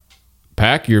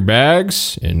pack your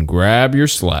bags and grab your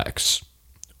slacks.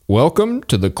 Welcome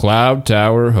to the Cloud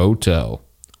Tower Hotel,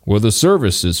 where the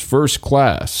service is first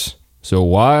class, so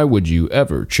why would you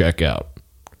ever check out?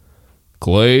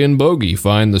 Clay and Bogey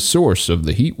find the source of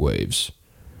the heat waves.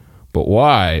 But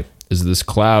why is this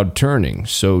cloud turning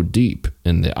so deep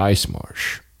in the ice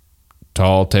marsh?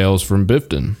 Tall Tales from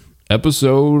Bifton,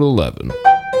 Episode 11.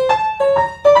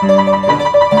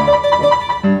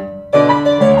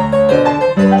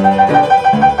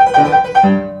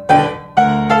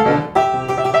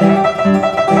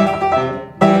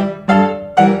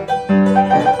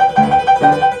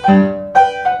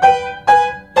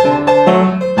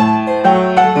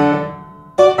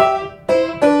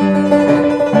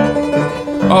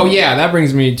 Oh yeah, that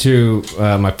brings me to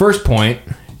my first point.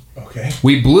 Okay.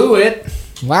 We blew it.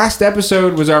 Last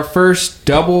episode was our first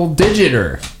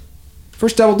double-digiter.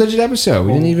 First double-digit episode.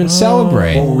 We didn't even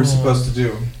celebrate. What were we supposed to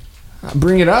do?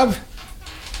 Bring it up.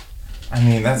 I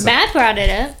mean, that's... Matt brought it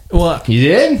up. Well, You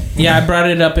did? yeah, I brought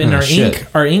it up in our shit. ink.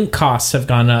 Our ink costs have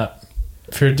gone up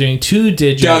for doing 2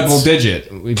 digits.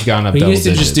 Double-digit. We've gone up We double used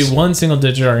to just digits. do 1 single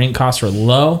digit. Our ink costs were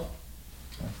low.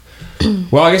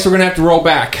 Well, I guess we're going to have to roll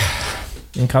back.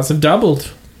 Ink costs have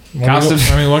doubled.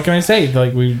 What can I say?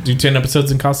 Like, we do 10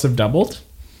 episodes and costs have doubled?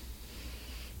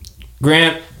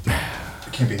 Grant,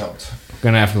 It can't be helped.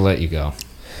 going to have to let you go.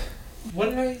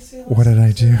 What did I say? What did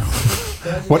I do?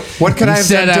 What could I have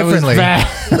done differently?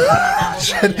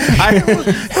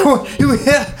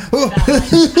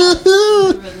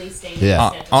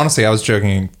 Yeah. Honestly, I was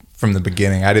joking from the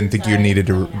beginning. I didn't think you needed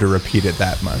to repeat it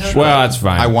that much. Well, that's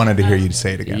fine. I wanted to hear you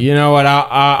say it again. You know what?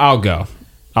 I'll go.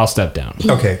 I'll step down.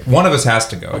 Okay, one of us has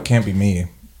to go. It can't be me.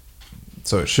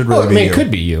 So it should really Well, I be mean, you. it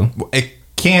could be you. It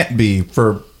can't be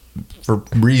for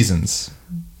reasons.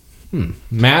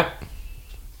 Matt,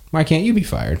 why can't you be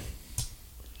fired?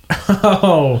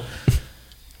 Oh,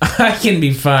 I can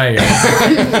be fired.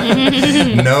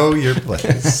 Know your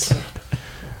place.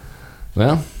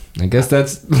 Well, I guess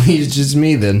that leaves just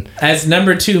me then. As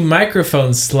number 2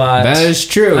 microphone slot. That is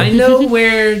true. I know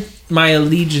where my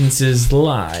allegiances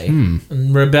lie.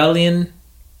 Rebellion?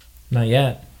 Not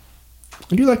yet.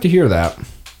 I do like to hear that.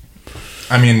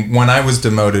 I mean, when I was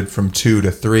demoted from 2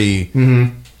 to 3,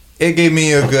 it gave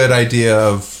me a good idea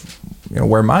of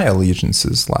where my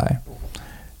allegiances lie.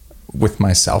 With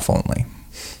myself only.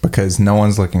 Because no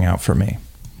one's looking out for me.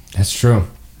 That's true.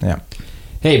 Yeah.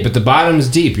 Hey, but the bottom's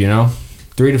deep,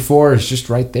 3 to 4 is just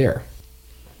right there.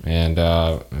 And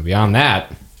beyond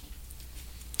that...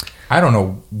 I don't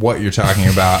know what you're talking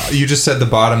about. You just said the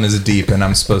bottom is deep and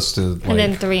I'm supposed to... And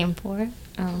then 3 and 4.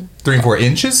 3 and 4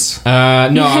 inches? No,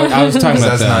 I was talking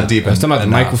about That's not deep I was talking about the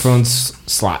enough. microphone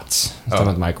slots. I was talking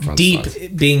about the microphone Deep slots.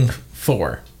 being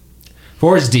 4.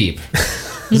 4 is deep.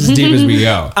 This is as deep as we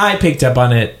go. I picked up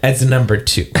on it as a number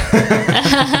 2.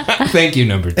 Thank you,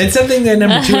 number 2. It's something that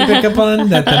number 2 would pick up on,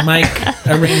 that the mic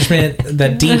arrangement,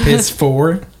 that deep is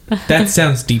 4. That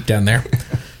sounds deep down there.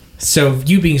 So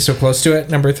you being so close to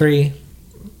it, number 3,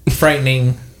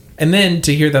 frightening. And then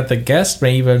to hear that the guest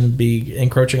may even be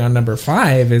encroaching on number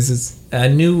 5 is a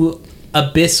new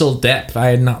abyssal depth I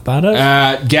had not thought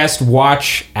of. Guest,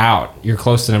 watch out. You're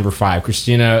close to number 5.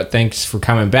 Christina, thanks for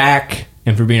coming back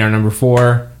and for being our number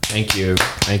 4. Thank you.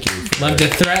 Thank you. Love to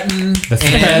threaten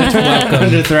And welcome.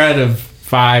 Under threat of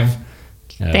 5.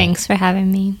 Thanks for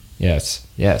having me. Yes.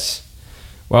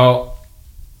 Well,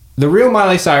 the real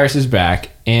Miley Cyrus is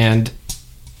back, and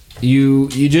you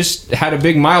just had a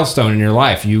big milestone in your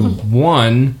life. You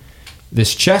won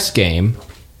this chess game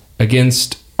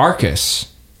against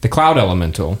Arcus, the Cloud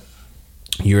Elemental.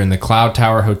 You're in the Cloud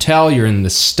Tower Hotel. You're in the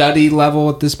study level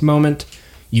at this moment.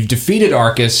 You've defeated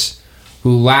Arcus,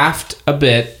 who laughed a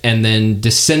bit and then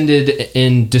descended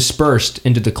and dispersed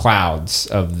into the clouds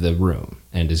of the room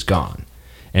and is gone.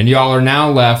 And y'all are now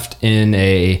left in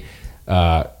a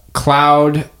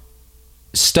cloud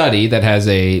study that has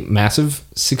a massive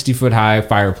 60-foot high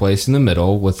fireplace in the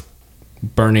middle with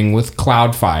burning with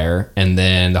cloud fire, and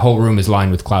then the whole room is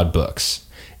lined with cloud books.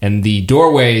 And the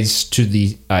doorways to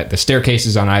the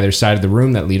staircases on either side of the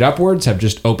room that lead upwards have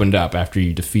just opened up after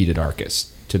you defeated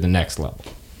Arcus to the next level.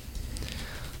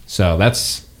 So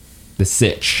that's the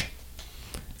sitch.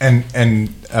 And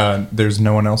there's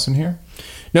no one else in here?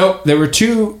 Nope, there were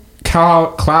 2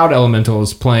 cloud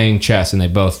elementals playing chess, and they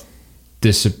both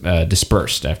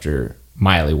dispersed after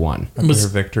Miley won. After her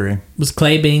victory. Was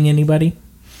Clay being anybody?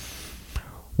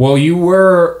 Well, you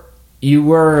were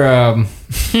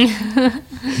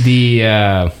the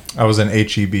I was an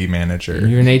HEB manager.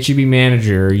 you're an HEB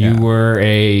manager. You were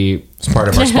a It's part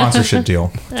of our sponsorship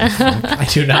deal. I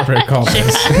do not recall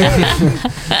this.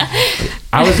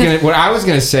 What I was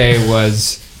gonna say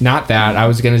was not that. I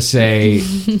was gonna say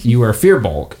you were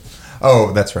Fearbulk.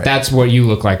 Oh, that's right. That's what you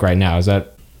look like right now. Is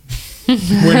that?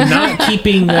 We're not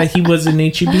keeping that he was an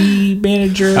HEB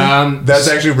manager. That's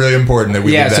actually really important that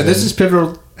we Yeah. leave that So this in. is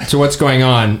pivotal to what's going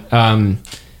on.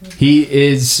 He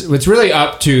is. It's really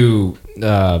up to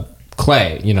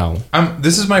Clay. You know.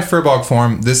 This is my Fearbulk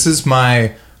form. This is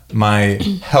my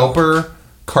helper,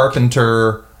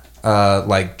 carpenter,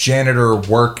 like janitor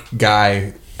work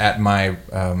guy at my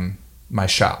my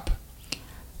shop.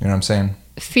 You know what I'm saying?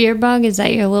 Fearbug, is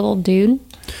that your little dude?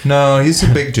 No, he's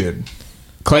a big dude.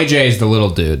 Clay J is the little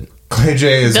dude. Clay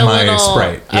J is The my little-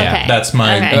 sprite. Yeah, okay. That's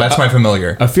my Okay. that's my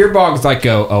familiar. A Fearbog is like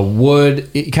a wood.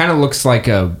 It kind of looks like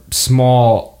a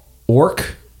small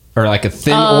orc or like a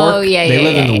thin Oh, orc. yeah, They yeah,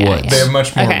 live in yeah, the yeah, woods. yeah. They have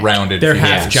much more Okay. rounded. They're features.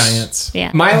 half giants. Yeah.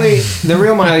 Miley, the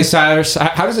real Miley Cyrus.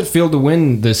 How does it feel to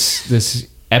win this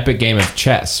epic game of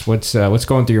chess? What's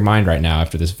going through your mind right now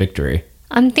after this victory?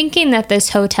 I'm thinking that this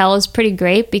hotel is pretty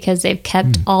great because they've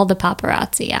kept Hmm. all the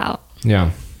paparazzi out.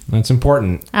 Yeah, that's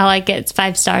important. I like it. It's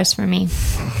 5 stars for me.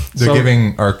 They're So-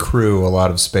 giving our crew a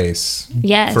lot of space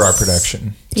Yes. for our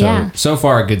production. So, Yeah. So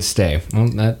far, a good stay. Well,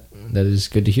 that is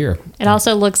good to hear. It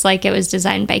also looks like it was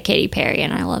designed by Katy Perry,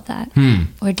 and I love that.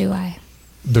 Or do I?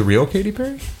 The real Katy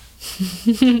Perry?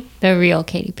 The real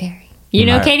Katy Perry. You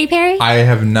know Katy Perry? I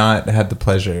have not had the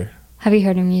pleasure. Have you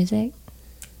heard her music?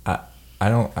 I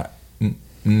don't.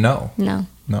 No, No.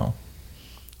 no.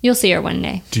 You'll see her one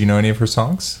day. Do you know any of her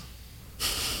songs?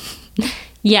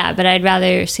 Yeah, but I'd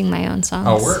rather sing my own songs.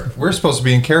 Oh, we're supposed to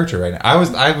be in character right now. I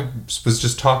was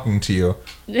just talking to you.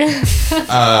 Because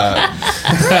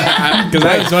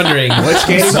I was wondering, what's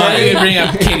Katy Perry? Why you bring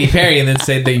up Katy Perry and then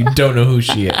say that you don't know who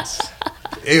she is?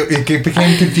 It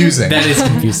became confusing. That is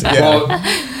confusing. Yeah. Well,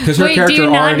 because her Wait, do character you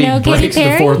not already know Katy breaks the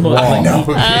Perry? fourth I wall. know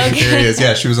who Katy Perry is.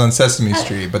 Yeah, she was on Sesame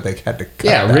Street, but they had to cut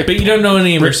Yeah, that. Rick, But you don't know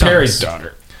any of her Rick Perry's songs.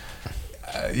 daughter.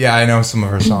 Yeah, I know some of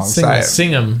her songs.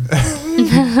 Sing them.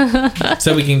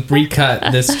 So we can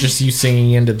recut this, just you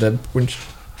singing into the when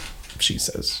she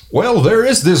says. Well, there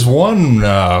is this one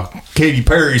Katy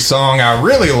Perry song I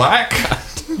really like.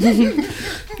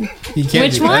 You can't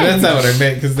Which do one? That. That's not what I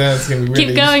meant, because that's going to be really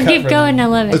Keep going, keep going. I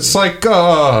love it. It's like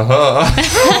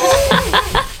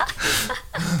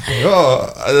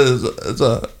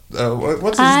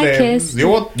what's his I name? kissed You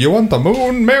want the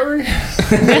moon, Mary?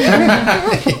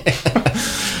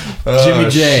 Jimmy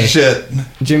J. Shit.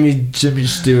 Jimmy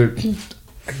Stewart.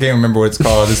 I can't remember what it's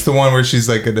called. It's the one where she's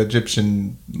like an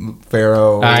Egyptian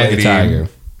pharaoh Eye of lady. the tiger.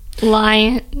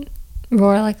 Lion.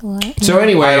 Roar like a lion. So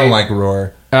anyway, I don't like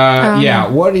Roar. yeah,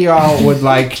 what do y'all would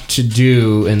like to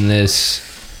do in this?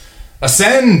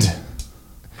 Ascend.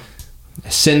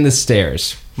 Ascend the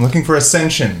stairs. I'm looking for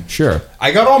ascension. Sure.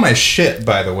 I got all my shit,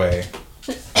 by the way.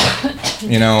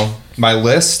 You know, my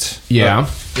list Yeah.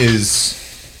 is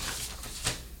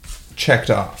checked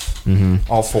off.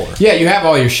 All 4. Yeah, you have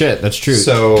all your shit. That's true.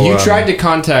 So, you tried to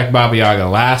contact Baba Yaga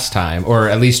last time, or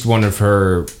at least one of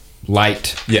her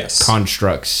light Yes.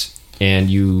 constructs, and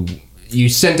you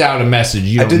sent out a message.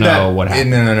 You I don't did know that what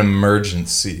happened. in an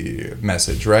emergency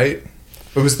message, right?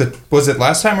 Was it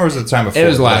last time or was it the time before? It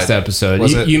was last episode.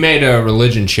 Was You, it? you made a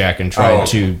religion check and tried Oh,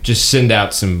 okay. to just send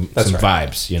out some That's right.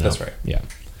 vibes. You know, That's right. Yeah.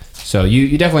 So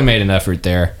you definitely made an effort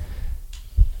there.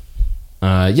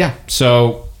 Yeah.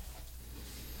 So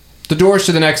the doors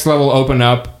to the next level open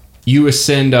up. You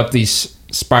ascend up these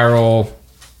spiral,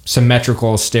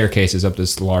 symmetrical staircases up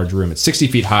this large room. It's 60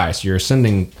 feet high, so you're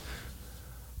ascending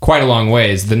quite a long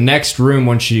ways. The next room,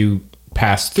 once you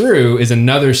pass through, is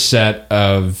another set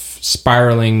of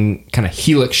spiraling, kind of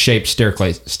helix-shaped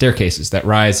staircases that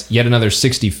rise yet another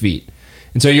 60 feet.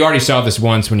 And so you already saw this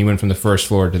once when you went from the first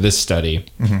floor to this study.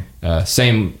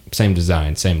 Same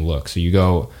design, same look. So you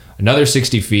go another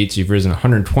 60 feet, so you've risen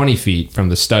 120 feet from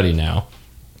the study now.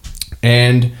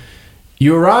 And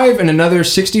you arrive in another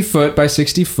 60-foot by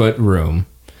 60-foot room.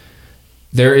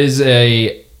 There is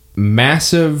a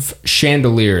massive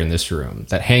chandelier in this room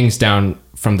that hangs down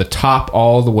from the top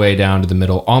all the way down to the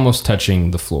middle, almost touching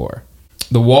the floor.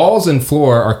 The walls and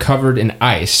floor are covered in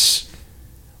ice,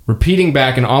 repeating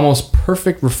back an almost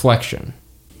perfect reflection.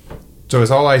 So it's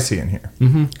all icy in here.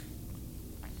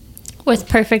 With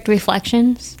perfect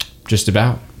reflections. Just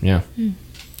about, yeah.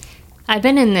 I've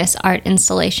been in this art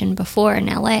installation before in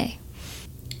LA.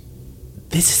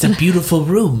 This is a beautiful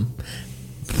room.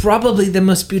 Probably the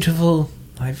most beautiful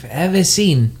I've ever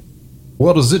seen.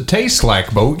 What does it taste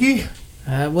like, Bogey?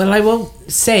 Well, I won't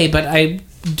say, but I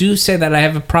do say that I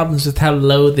have problems with how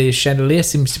low the chandelier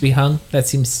seems to be hung. That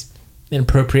seems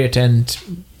inappropriate and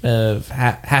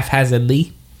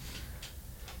haphazardly.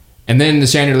 And then the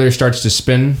chandelier starts to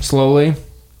spin slowly.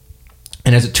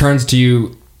 And as it turns to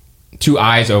you, 2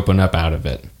 eyes open up out of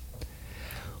it.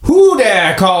 Who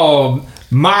dare call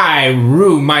my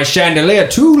room, my chandelier,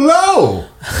 too low?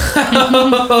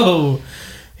 Oh,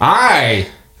 I,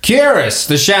 Kyrus,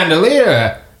 the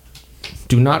chandelier,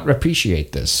 do not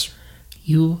appreciate this.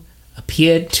 you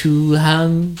appear to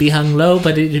be hung low,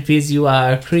 but it appears you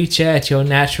are a creature at your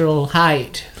natural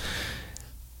height.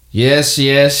 Yes,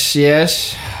 yes,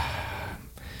 yes.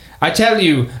 I tell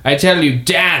you,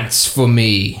 dance for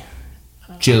me.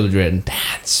 Children,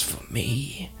 dance for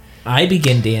me. I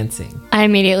begin dancing. I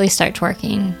immediately start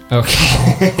twerking.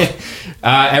 Okay.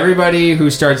 Everybody who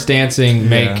starts dancing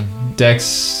make Dex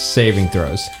saving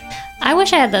throws. I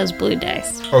wish I had those blue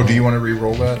dice. Oh, do you want to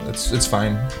re-roll that? It's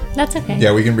fine. That's okay.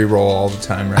 Yeah, we can re-roll all the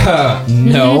time, right?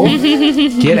 No.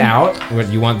 Get out. What,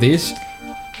 you want these?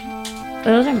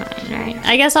 Those are mine, right?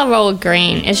 I guess I'll roll with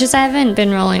green. It's just I haven't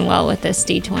been rolling well with this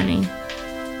D20.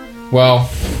 Well,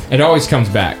 it always comes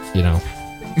back, you know.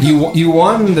 You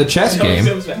won the chess game.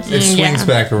 It swings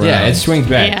back around. Yeah, it swings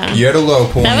back. Yeah. You had a low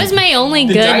point. That was my only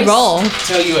The good dice roll.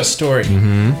 tell you a story.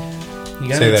 Mm-hmm. You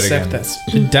gotta Say that accept again. this.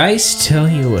 The dice tell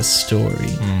you a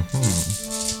story.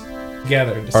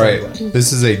 Together. All right.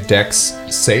 This is a Dex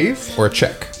save or a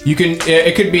check. You can.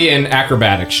 It could be an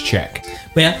acrobatics check.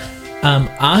 Well,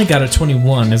 I got a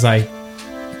 21 as I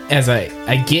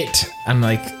get, I'm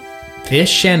like, this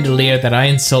chandelier that I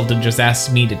insulted just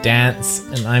asked me to dance,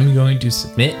 and I'm going to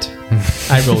submit.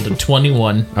 I rolled a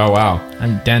 21. Oh wow.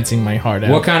 I'm dancing my heart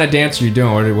out. What kind of dance are you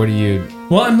doing? What are you?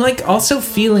 Well, I'm like also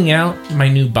feeling out my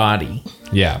new body.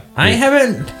 Yeah. I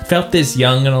haven't felt this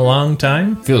young in a long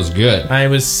time. Feels good. I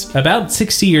was about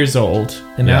 60 years old,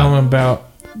 and Yeah. now I'm about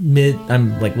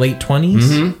I'm like late 20s.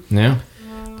 Mm-hmm. Yeah.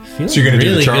 Feeling So you're gonna do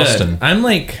the really Charleston. good. I'm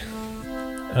like,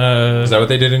 Is that what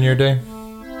they did in your day?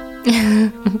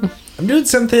 I'm doing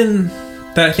something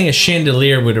that I think a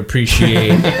chandelier would appreciate.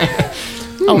 A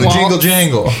The waltz. jingle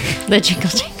jangle. The jingle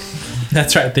jangle.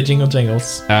 That's right, the jingle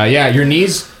jingles. Yeah. Your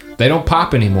knees, they don't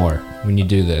pop anymore when you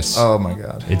do this. Oh my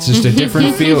god. It's just a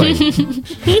different feeling.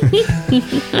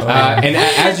 And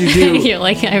as you do, You're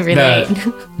like, I relate.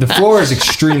 the floor is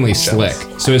extremely slick.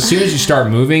 So as soon as you start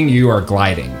moving, you are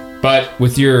gliding. But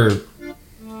with your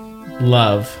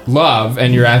Love.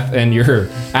 and your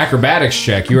acrobatics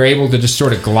check, you're able to just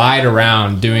sort of glide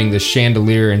around doing the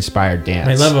chandelier inspired dance.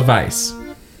 My love of ice.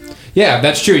 Yeah,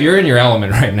 that's true. You're in your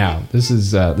element right now. This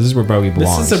is where Bogey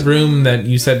belongs. This is a room that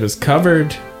you said was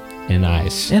covered in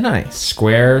ice, in ice.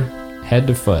 square, head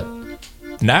to foot.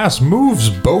 Nice moves,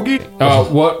 Bogey. Oh,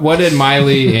 what did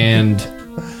Miley and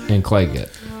Clay get?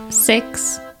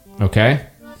 6. Okay,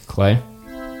 Clay.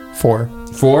 4.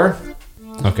 4?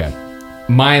 Okay.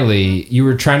 Miley, you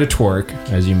were trying to twerk,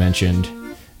 as you mentioned.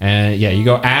 And yeah, you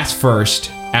go ass first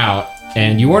out,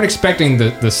 and you weren't expecting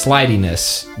the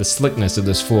slidiness, the slickness of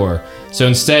this floor. So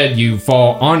instead, you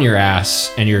fall on your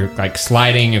ass, and you're like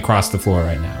sliding across the floor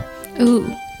right now.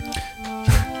 Ooh.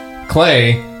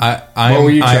 Clay, What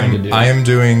were you trying to do? I am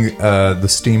doing the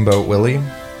Steamboat Willie.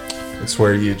 It's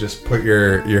where you just put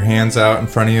your hands out in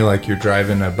front of you like you're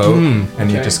driving a boat,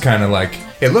 and you just kind of like,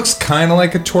 it looks kind of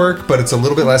like a twerk, but it's a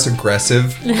little bit less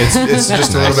aggressive. It's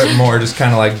just a little bit more just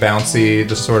kind of like bouncy,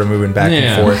 just sort of moving back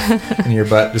Yeah. and forth, and your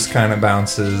butt just kind of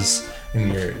bounces,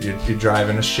 and you're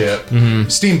driving a ship.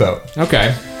 Steamboat.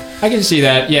 okay. I can see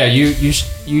that. Yeah,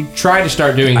 you try to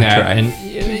start doing that, try.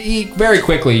 and very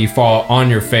quickly you fall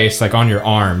on your face, like on your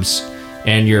arms,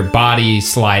 and your body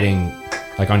sliding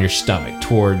like on your stomach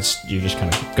towards, you're just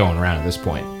kind of going around at this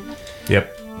point.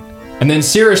 Yep. And then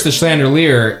Cirrus the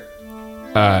Chandelier,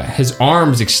 his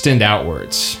arms extend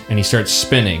outwards, and he starts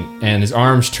spinning, and his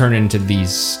arms turn into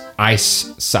these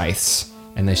ice scythes,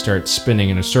 and they start spinning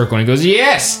in a circle, and he goes,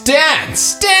 "Yes,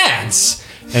 dance, dance!"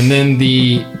 And then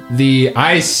the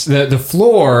ice, the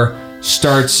floor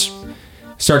starts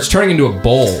turning into a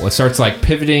bowl. It starts like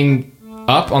pivoting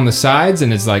up on the sides,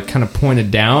 and is like kind of pointed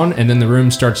down, and then the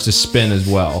room starts to spin as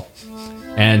well,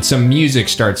 and some music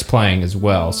starts playing as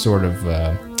well, sort of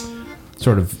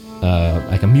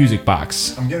like a music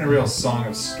box. I'm getting a real Song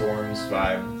of Storms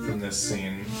vibe from this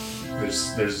scene.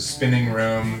 There's a spinning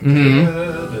room.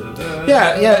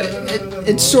 Yeah,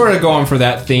 it's sort of going for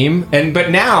that theme.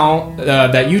 But now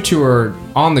that you two are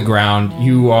on the ground,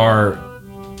 you are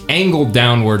angled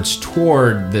downwards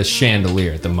toward the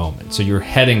chandelier at the moment. So you're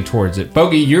heading towards it.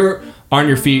 Bogey, you're on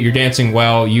your feet. You're dancing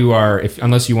well. You are,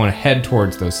 unless you want to head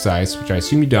towards those sides, which I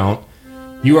assume you don't.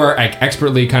 You are like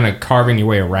expertly kind of carving your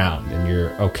way around, and you're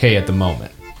okay at the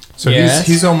moment. So Yes.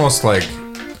 he's almost like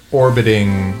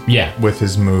orbiting Yeah. with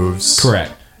his moves.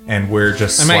 Correct. And we're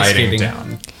just I'm ice sliding skating.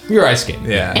 down. You're ice skating.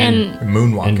 Yeah. And-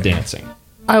 moonwalking. And dancing.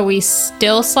 Are we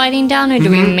still sliding down, or do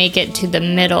we make it to the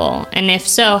middle? And if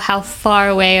so, how far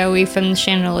away are we from the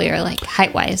chandelier, like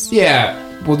height-wise? Yeah.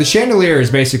 Well, the chandelier is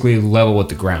basically level with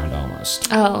the ground almost.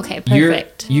 Oh, okay, You're-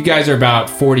 perfect. You guys are about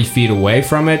 40 feet away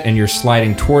from it, and you're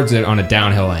sliding towards it on a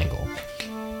downhill angle.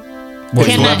 What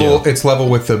Can do you I- do? It's level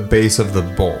with the base of the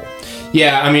bowl.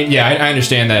 Yeah, I mean, I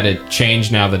understand that it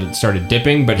changed now that it started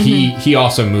dipping, but he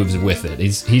also moves with it.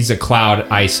 He's a cloud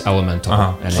ice elemental,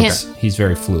 and he's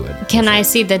very fluid. Can I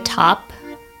see the top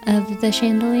of the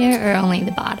chandelier, or only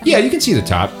the bottom? Yeah, you can see the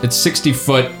top. It's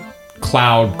 60-foot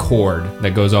cloud cord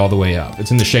that goes all the way up.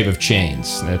 It's in the shape of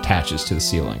chains that attaches to the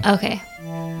ceiling. Okay.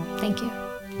 Thank you.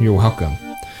 You're welcome.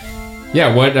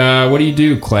 Yeah, what do you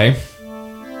do, Clay?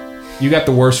 You got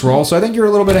the worst roll, so I think you're a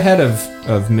little bit ahead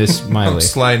of Miss Miley. I'm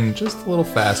sliding just a little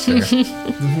faster. So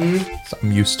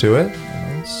I'm used to it.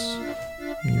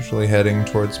 I'm usually heading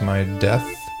towards my death.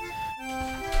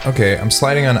 Okay, I'm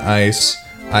sliding on ice.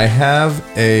 I have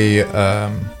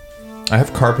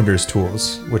carpenter's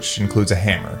tools, which includes a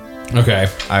hammer. Okay.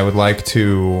 I would like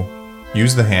to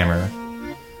use the hammer,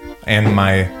 and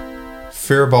my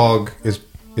Firbolg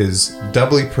is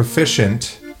doubly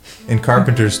proficient in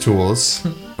carpenter's tools.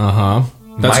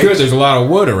 That's Might- good. There's a lot of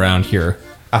wood around here.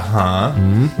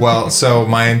 Well, so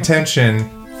my intention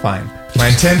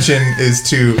is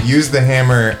to use the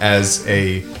hammer as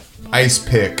a ice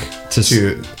pick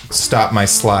to stop my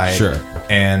slide. Sure.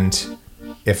 And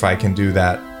if I can do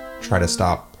that, try to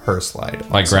stop her slide.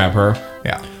 Like grab her.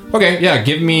 Yeah. Okay, yeah,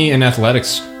 give me an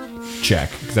athletics check,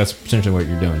 because that's essentially what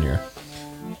you're doing here.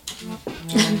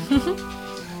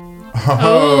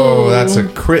 Oh, that's a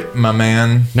crit, my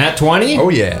man. Nat 20? Oh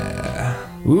yeah.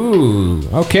 Ooh,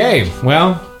 okay.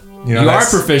 Well, you are that's-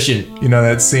 proficient. You know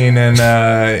that scene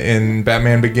in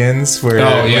Batman Begins where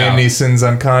yeah. Liam Neeson's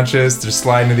unconscious, they're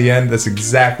sliding to the end? That's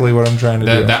exactly what I'm trying to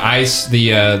do. The ice,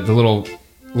 the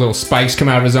little spikes come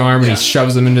out of his arm, and he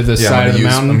shoves them into the side of the I'm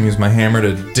mountain. gonna use my hammer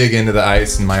to dig into the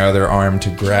ice and my other arm to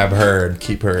grab her and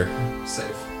keep her safe.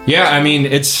 Yeah, I mean,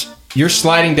 you're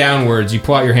sliding downwards. You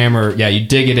pull out your hammer. Yeah, you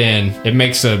dig it in. It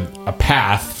makes a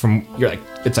path from.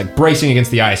 It's like bracing against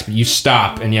the ice, but you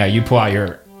stop, and yeah, you pull out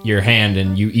your hand,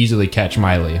 and you easily catch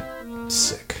Miley.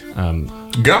 Sick.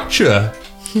 Gotcha.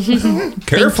 Thank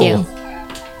Careful.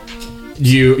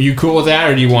 You cool with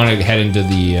that, or do you want to head into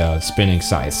the spinning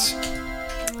scythes?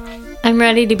 I'm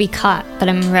ready to be caught, but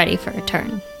I'm ready for a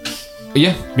turn.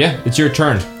 Yeah, it's your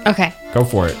turn. Okay. Go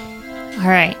for it. All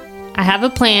right. I have a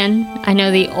plan. I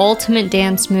know the ultimate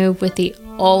dance move with the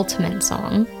ultimate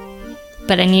song,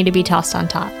 but I need to be tossed on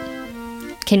top.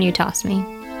 Can you toss me?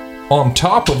 On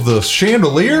top of the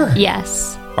chandelier?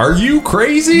 Yes. Are you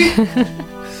crazy?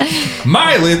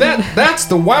 Miley, that's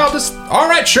the wildest. All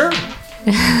right, sure.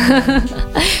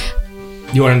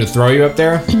 You want him to throw you up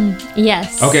there?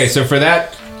 Yes. Okay, so for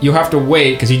that, you'll have to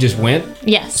wait because he just went.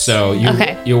 Yes. So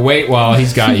Okay. you'll wait while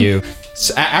he's got you.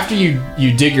 So after you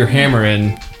dig your hammer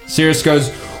in, Sirius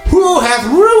goes, "Who hath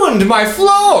ruined my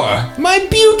floor? My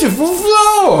beautiful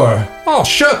floor! Oh,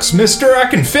 shucks, mister, I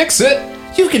can fix it.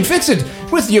 You can fix it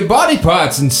with your body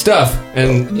parts and stuff."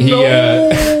 And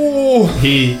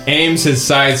he aims his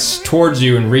scythe towards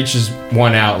you and reaches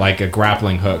one out like a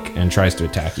grappling hook and tries to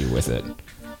attack you with it.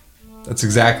 That's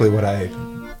exactly what I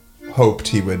hoped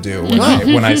he would do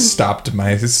when I stopped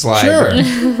my slide. Sure.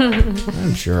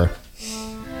 I'm sure.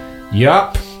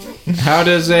 Yup. How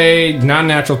does a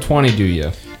non-natural 20 do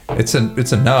you? It's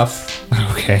enough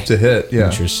Okay. to hit. Yeah.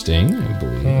 Interesting, I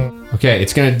believe. Okay,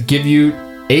 it's going to give you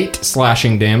 8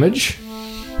 slashing damage.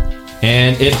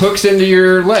 And it hooks into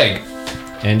your leg.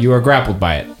 And you are grappled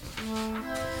by it.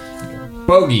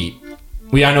 Bogey.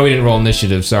 I know we didn't roll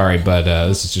initiative, sorry, but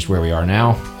this is just where we are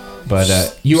now.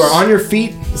 But you are on your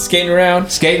feet, Skating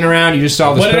around. skating around. You just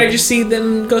saw this. What did I just see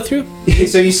them go through?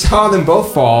 So you saw them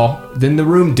both fall. Then the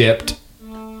room dipped.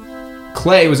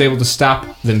 Clay was able to stop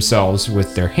themselves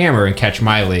with their hammer and catch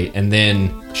Miley. And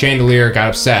then Chandelier got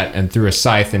upset and threw a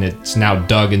scythe, and it's now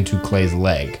dug into Clay's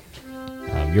leg.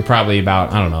 You're probably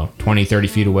about, 20, 30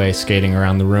 feet away, skating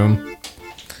around the room.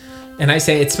 And I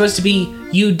say, it's supposed to be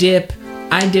you dip,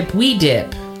 I dip, we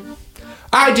dip.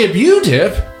 I dip, you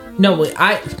dip. No,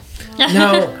 I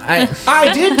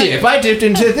I did dip. I dipped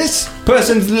into this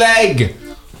person's leg.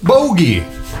 Bogey,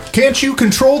 can't you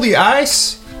control the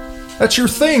ice? That's your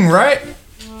thing, right?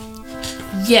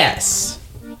 yes.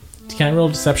 Can I roll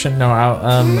deception? No,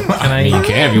 can I? You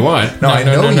can if you want. No, I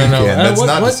know you can. That's what,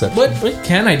 not what, deception. What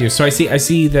can I do? So I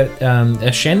see that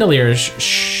a chandelier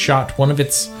shot one of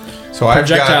its So I've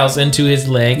projectiles into his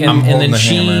leg, I'm and holding then the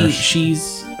hammer.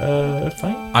 she's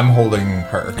fight? I'm holding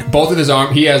her. Both of his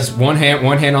arm. He has one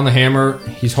hand on the hammer.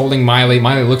 He's holding Miley.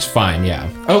 Miley looks fine. Yeah.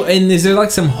 Oh, and is there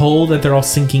like some hole that they're all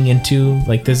sinking into?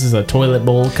 Like this is a toilet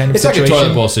bowl kind of It's situation? like a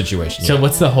toilet bowl situation. So yeah.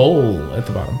 what's the hole at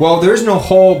the bottom? Well, there's no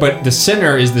hole, but the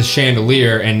center is the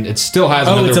chandelier, and it still has.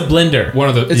 Oh, another, it's a blender. One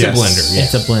of the. It's Yes. a blender.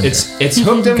 It's a blender. It's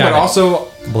hooked in, Got but it. also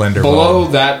Blender below ball.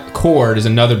 that cord is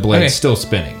another blade Okay. still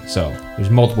spinning. So there's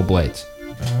multiple blades.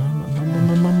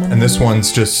 And this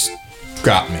one's just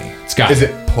got me. It's got Is me.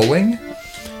 it pulling?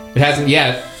 It hasn't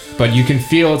yet, but you can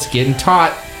feel it's getting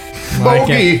taut.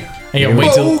 Bogey! I can't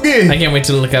wait Bogey! to. I can't wait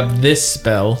to look up this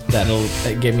spell that'll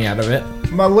get me out of it.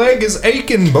 My leg is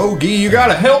aching, Bogey. You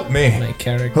gotta help me. My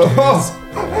character Oh, is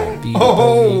be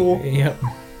Oh. bogey. Yep.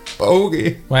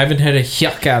 Bogey. Well, I haven't had a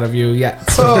yuck out of you yet.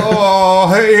 Oh,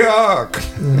 hey, yuck.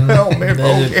 Help me,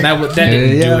 Bogey. That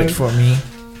didn't do it for me.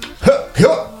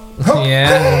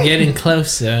 Yeah, I'm getting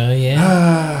closer.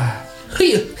 Yeah.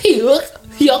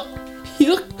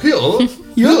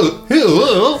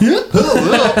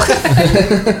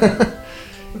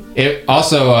 It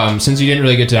also, since you didn't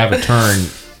really get to have a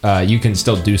turn, you can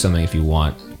still do something if you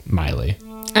want, Miley.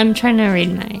 I'm trying to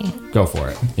read my Go for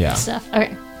it. Yeah. stuff.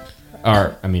 Okay.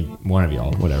 Or, I mean, one of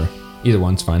y'all, whatever. Either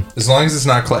one's fine. As long as it's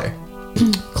not clay.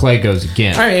 Clay goes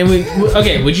again. All right, and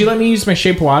okay. Would you let me use my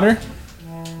shape water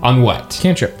On what?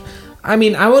 cantrip? I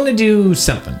mean, I want to do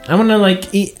something. I want to like.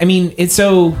 I mean, it's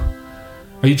so.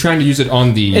 Are you trying to use it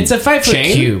on the It's a 5 foot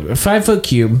chain? cube. A 5 foot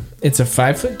cube. It's a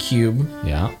 5 foot cube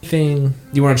Yeah. thing.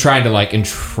 You want to try to, like,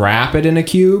 entrap it in a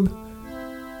cube?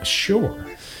 Sure.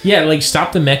 Yeah, like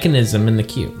stop the mechanism in the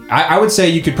cube. I would say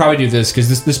you could probably do this,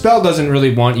 because the spell doesn't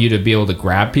really want you to be able to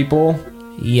grab people.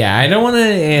 Yeah, I don't want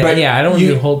to. Yeah, I don't want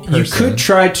to hold person. You could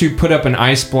try to put up an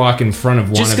ice block in front of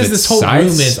one just of because its this whole sides.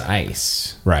 room is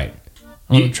ice. Right.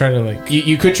 I want to try to like.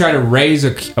 You could try to raise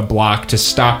a block to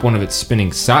stop one of its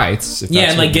spinning scythes. If Yeah,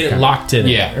 that's and what like you get it kinda- locked in,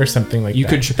 Yeah. or something like You that.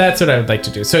 could- That's what I would like to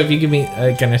do. So if you give me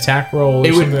like an attack roll, or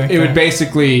It would. something like It that, would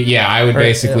basically. Yeah, I would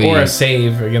basically. or a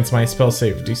save against my spell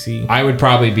save DC. I would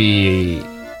probably be.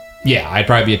 Yeah, I'd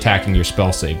probably be attacking your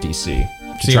spell save DC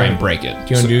to you try wanna- and break it. Do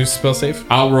you want to do spell save?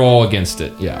 I'll roll against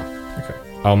it. Yeah, Okay.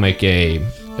 I'll make a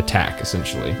attack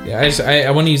essentially. Yeah,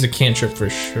 I want to use a cantrip for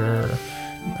sure.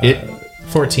 It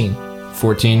 14.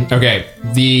 14. Okay,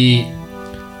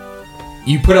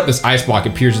 you put up this ice block. It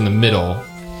appears in the middle,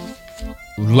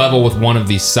 level with one of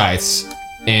these scythes,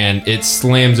 and it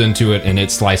slams into it and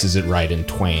it slices it right in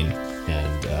twain.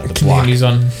 And the block, Continues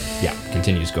on. yeah,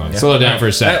 continues going. Slow it down for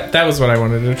a sec. That was what I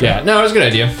wanted to try. Yeah, no, it was a good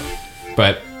idea.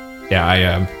 But yeah,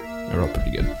 I rolled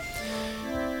pretty good.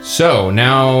 So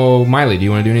now, Miley, do you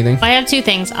want to do anything? I have two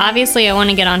things. Obviously, I want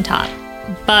to get on top,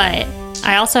 but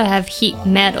I also have heat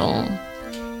metal.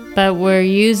 But we're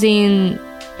using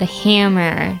the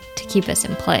hammer to keep us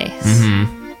in place.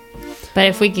 Mm-hmm. But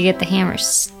if we could get the hammer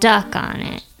stuck on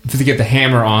it, If you get the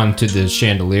hammer onto the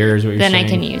chandelier, is what you're then saying? I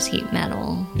can use heat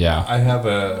metal. Yeah. I have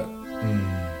a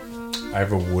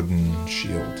wooden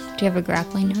shield. Do you have a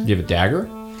grappling hook? Do you have a dagger?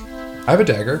 I have a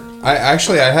dagger. I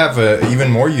have a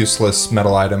even more useless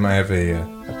metal item. I have a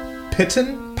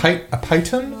piton, a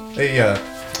python.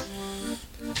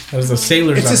 That was a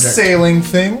sailor's It's a object. sailing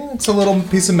thing. It's a little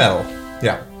piece of metal.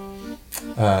 Yeah.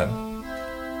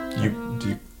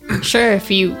 Sure.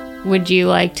 Would you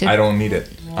like to? I don't need it.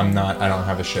 I don't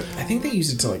have a ship. I think they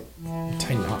use it to like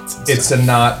tie knots. And It's stuff. a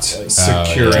knot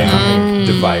securing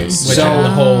device. Which So- I will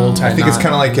hold. I think it's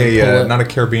kind of like a pull it. not a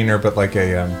carabiner, but like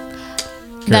a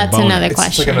That's boner. another it's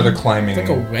question. like another climbing. It's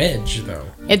like a wedge though.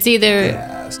 It's either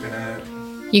Yeah, it's gonna-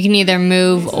 you can either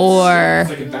move or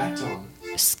Like a baton.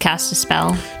 cast a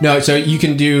spell. No, so you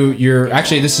can do your.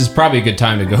 Actually, this is probably a good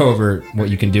time to go over what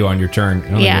you can do on your turn. I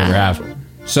don't think Yeah. you ever have.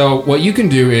 So what you can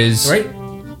do is Right.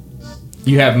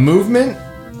 you have movement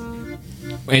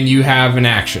and you have an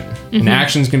action. And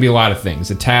actions can be a lot of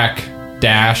things: attack,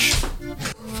 dash,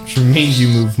 which means you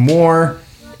move more.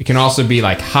 It can also be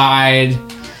like hide.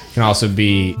 It can also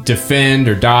be defend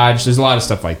or dodge. There's a lot of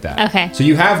stuff like that. Okay. So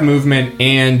you have movement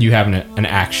and you have an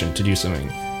action to do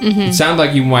something. It sounds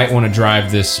like you might want to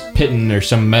drive this piton or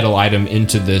some metal item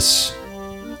into this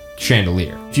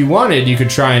chandelier. If you wanted, you could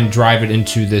try and drive it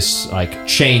into this like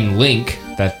chain link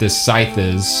that this scythe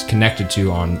is connected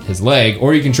to on his leg,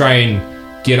 or you can try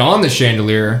and get on the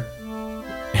chandelier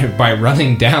by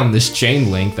running down this chain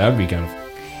link. That would be kind of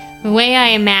The way I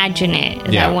imagine it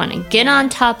is Yeah. I want to get on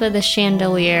top of the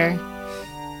chandelier,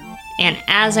 and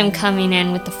as I'm coming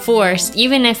in with the force,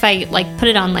 even if I like put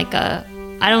it on like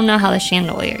I don't know how the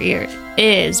chandelier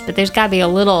is, but there's got to be a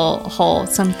little hole,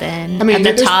 something I mean, at the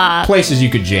there's top. places you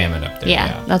could jam it up there.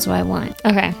 Yeah, that's what I want.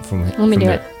 Okay, From let me do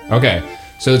there. it. Okay,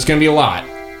 so it's gonna be a lot.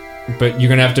 but you're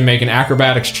gonna have to make an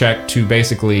acrobatics check to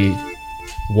basically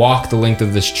walk the length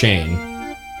of this chain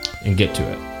and get to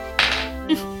it.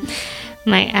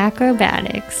 My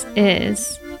acrobatics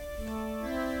is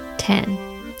 10.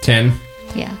 10.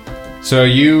 Yeah. So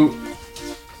you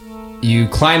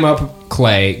climb up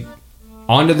Clay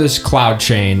onto this cloud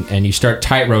chain and you start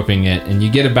tight roping it, and you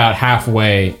get about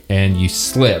halfway and you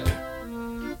slip.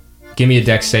 Give me a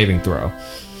dex saving throw.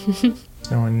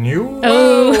 No one knew.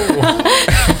 Oh.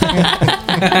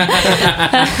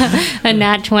 A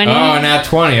nat 20. Oh, nat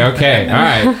 20. Okay. All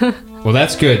right. Well,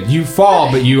 that's good. You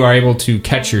fall, but you are able to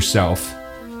catch yourself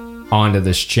onto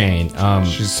this chain.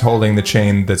 She's holding the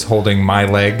chain that's holding my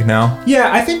leg now.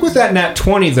 Yeah, I think with that nat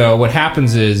 20, though, what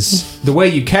happens is the way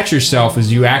you catch yourself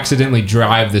is you accidentally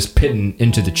drive this piton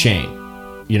into the chain.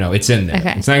 You know, it's in there.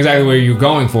 Okay. It's not exactly where you're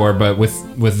going for, but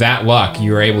with that luck,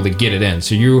 you are able to get it in.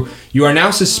 So you are now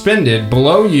suspended.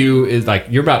 Below you is like,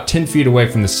 you're about 10 feet away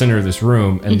from the center of this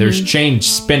room, and there's chain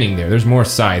spinning there. There's more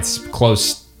scythes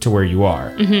close to where you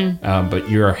are. But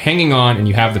you're hanging on, and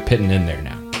you have the piton in there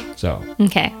now. So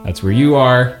Okay. that's where you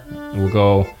are. We'll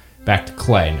go back to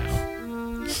Clay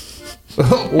now.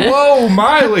 Whoa,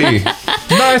 Miley!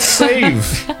 Nice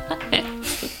save.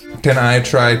 Can I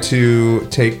try to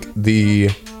take the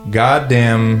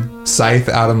goddamn scythe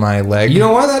out of my leg? You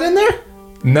don't want that in there?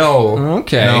 No.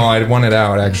 Okay. No, I'd want it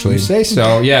out, actually. You say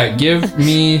so. Yeah, give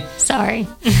me Sorry.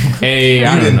 a,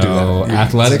 I don't didn't do know, that. You-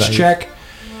 athletics it's check.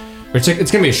 It's going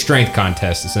to be a strength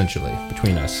contest, essentially,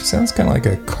 between us. Sounds kind of like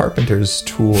a carpenter's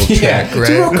tool Yeah, check, it's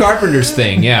a real right? carpenter's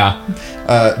thing, yeah.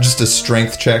 Just a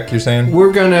strength check, you're saying?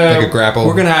 We're going to... Like a grapple?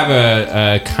 We're going to have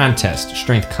a contest,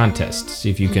 strength contest. See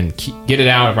if you can get it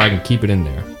out, if I can keep it in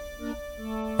there.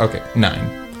 Okay,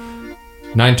 9.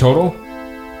 9 total?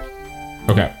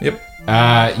 Okay. Yep.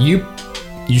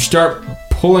 You start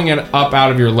pulling it up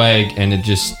out of your leg, and it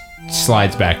just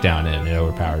slides back down in. It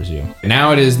overpowers you.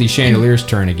 Now it is the chandelier's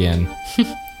turn again,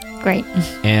 Great.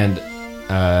 and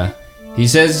he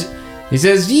says,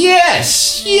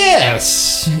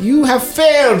 yes, you have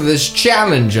failed this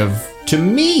challenge to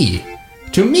me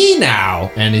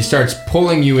now, and he starts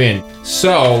pulling you in.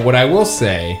 So what I will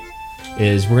say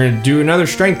is we're gonna do another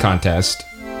strength contest.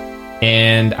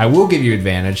 And I will give you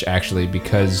advantage, actually,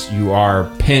 because you are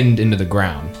pinned into the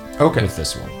ground. Okay. With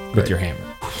this one, with your hammer.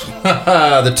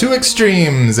 The two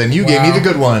extremes, and you gave me the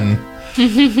good one.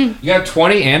 You got a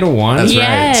 20 and a 1? That's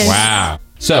Yes. Wow.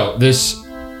 So,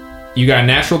 you got a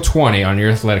natural 20 on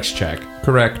your athletics check.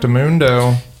 Correct,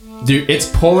 Amundo. Dude, it's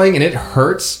pulling and it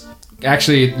hurts.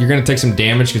 Actually, you're going to take some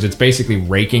damage because it's basically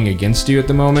raking against you at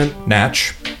the moment.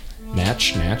 Natch.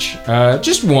 Natch.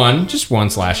 Just one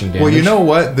slashing damage. Well, you know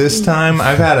what? This time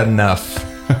I've had enough.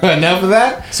 Enough of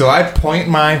that? So I point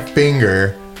my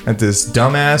finger at this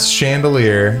dumbass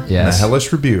chandelier and a Yes.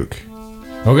 hellish rebuke.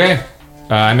 Okay.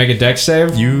 I make a dex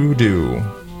save. You do.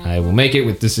 I will make it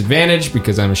with disadvantage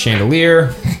because I'm a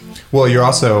chandelier. Well, you're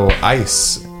also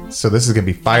ice, so this is gonna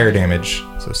be fire damage.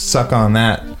 So suck on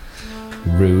that.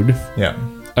 Rude. Yeah.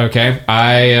 Okay.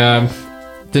 I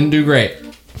didn't do great.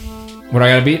 What I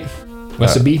gotta beat?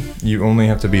 What's the B? You only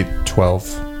have to beat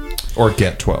 12, or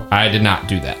get 12. I did not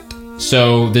do that.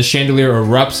 So this chandelier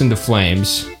erupts into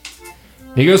flames.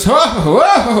 He goes,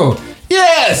 whoa,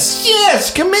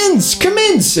 yes,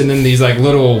 commence. And then these like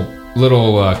little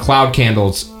cloud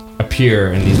candles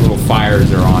appear, and these little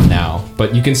fires are on now.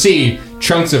 But you can see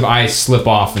chunks of ice slip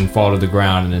off and fall to the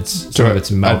ground, and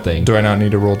it's melting. Do I not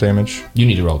need to roll damage? You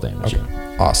need to roll damage,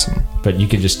 Awesome. but you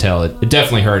can just tell it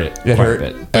definitely hurt it It quite hurt.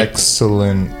 a bit.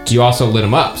 Excellent. You also lit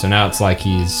him up, so now it's like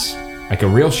he's like a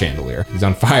real chandelier. He's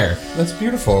on fire. That's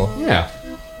beautiful. Yeah.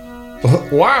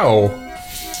 Wow.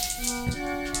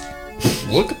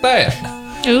 Look at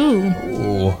that. Ooh.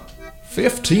 Ooh.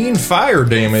 15 fire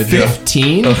damage.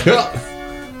 15?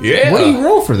 Yeah. What do you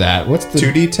roll for that? What's the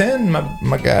 2d10,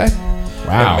 my guy.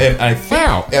 Wow. And I think,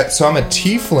 Wow. so I'm a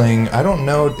tiefling. I don't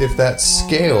know if that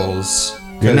scales.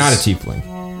 You're not a 'cause- tiefling.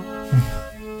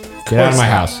 Get out of my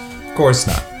house. Of course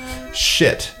not.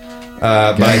 Shit.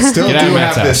 But I still do Get out of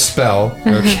Matt's have this house. spell.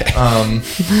 Okay.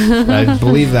 I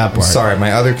believe that part. Sorry,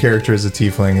 my other character is a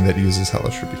tiefling that uses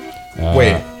Hellish Rebuke.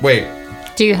 Wait.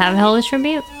 Do you have Hellish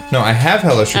Rebuke? No, I have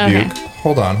Hellish Okay. Rebuke.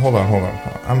 Hold on.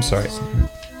 I'm sorry.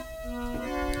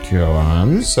 Go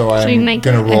on. So you I'm make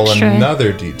gonna roll extra.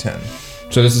 another d10.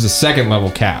 So this is a second level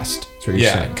cast. That's what you're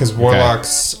Yeah, saying. because Okay.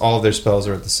 warlocks, all of their spells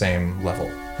are at the same level.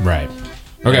 Right.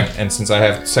 Okay. And since I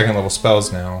have second level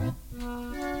spells now,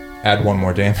 add one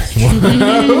more damage.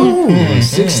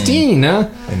 16, huh?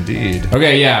 Indeed.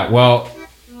 Okay, yeah. Well,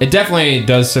 it definitely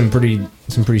does some pretty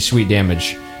sweet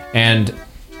damage. And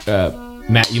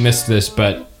Matt, you missed this,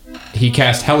 but he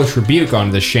cast Hellish Rebuke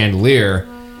onto the chandelier,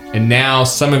 and now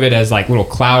some of it has like little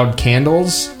cloud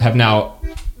candles have now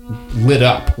lit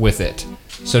up with it.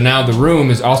 So now the room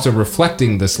is also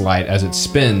reflecting this light as it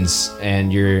spins,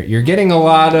 and you're getting a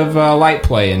lot of light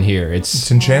play in here. It's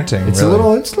enchanting. It's really. a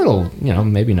little,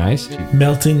 maybe nice.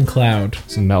 Melting cloud.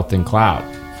 It's a melting cloud.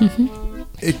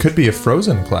 It could be a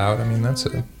frozen cloud. I mean, that's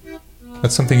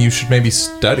something you should maybe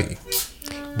study,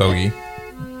 Bogey.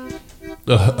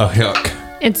 A hook.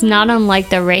 It's not unlike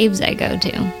the raves I go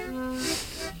to.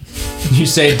 You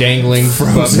say dangling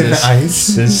Frozen above ice.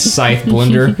 this scythe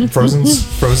blender.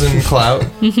 Frozen cloud.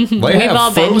 They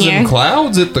all have been frozen here.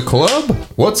 clouds at the club.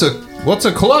 What's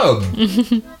a club?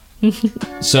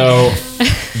 So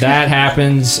that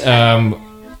happens.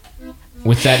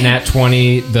 With that nat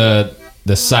 20,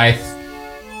 the scythe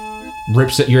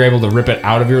rips it. You're able to rip it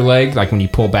out of your leg, like when you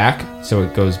pull back, so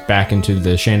it goes back into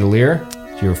the chandelier.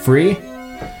 So you're free.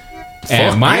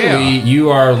 And Miley, you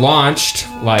are launched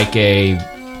like a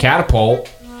catapult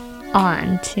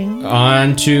onto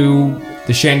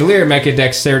the chandelier. Make a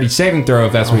dexterity saving throw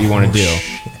if that's what you want to do.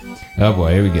 Oh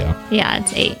boy, here we go. Yeah,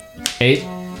 it's 8. 8.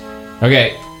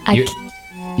 Okay.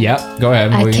 Yep. Go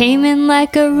ahead. I came in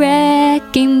like a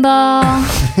wrecking ball.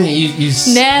 you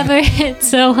Never hit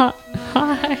so hard.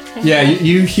 Yeah,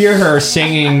 you hear her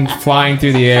singing, flying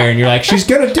through the air, and you're like, she's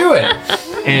gonna do it.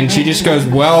 And she just goes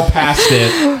well past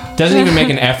it, doesn't even make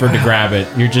an effort to grab it.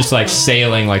 You're just like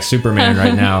sailing like Superman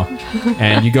right now.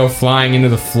 And you go flying into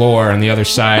the floor on the other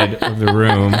side of the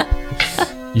room.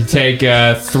 You take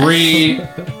 3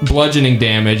 bludgeoning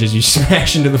damage as you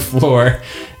smash into the floor,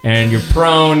 and you're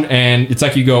prone, and it's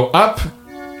like you go up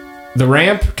the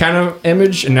ramp kind of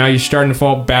image, and now you're starting to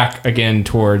fall back again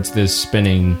towards this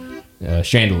spinning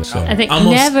chandelier. So. I think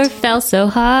Almost. never felt so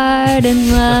hard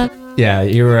in love. Yeah,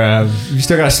 you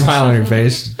still got a smile on your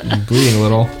face. You're bleeding a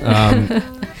little.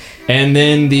 And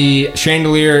then the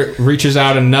chandelier reaches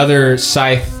out another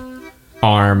scythe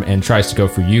arm and tries to go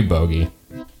for you, Bogey.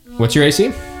 What's your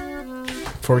AC?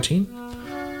 14.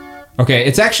 Okay,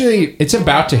 it's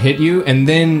about to hit you, and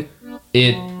then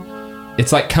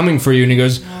it's like coming for you, and he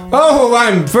goes,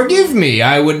 "Oh, forgive me.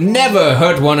 I would never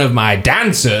hurt one of my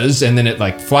dancers." And then it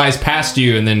like flies past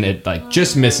you, and then it like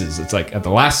just misses. It's like at the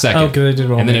last second. Oh, 'cause I did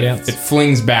roll and then my it dance.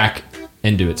 flings back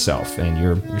into itself, and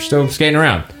you're still skating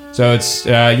around. So it's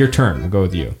your turn. We'll go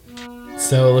with you.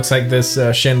 So it looks like this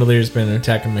chandelier's been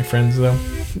attacking my friends, though.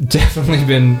 Definitely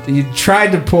been. You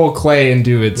tried to pull Clay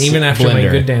into its Even after my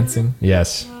blender. good dancing.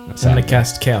 Yes. I'm going to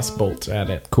cast Chaos Bolt at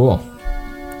it. Cool.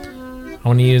 I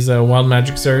want to use a Wild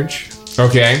Magic Surge.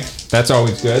 Okay, that's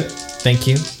always good. Thank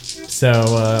you. So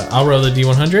I'll roll the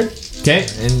D100. Okay.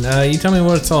 And you tell me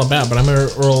what it's all about, but I'm going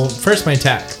to roll first my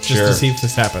attack just Sure. to see if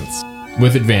this happens.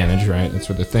 With advantage, right? That's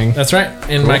what the thing. That's right.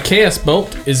 And my Chaos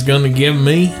Bolt is going to give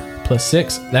me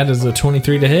 +6. That is a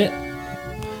 23 to hit.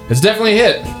 It's definitely a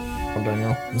hit.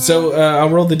 So I'll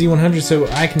roll the D100 so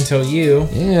I can tell you.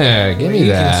 Yeah, give me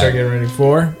You can start that. getting ready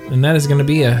for. And that is going to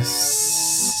be a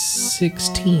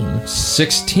 16.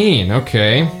 16.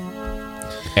 Okay.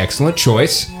 Excellent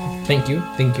choice. Thank you.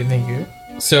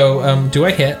 So do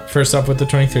I hit first off with the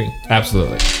 23?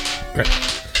 Absolutely. Great.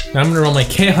 Now I'm going to roll my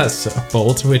Chaos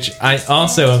Bolt, which I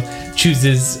also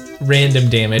chooses random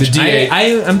damage. The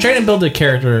D8. I'm trying to build a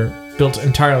character built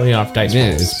entirely off dice Yeah,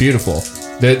 rolls. it's beautiful.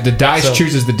 The dice So-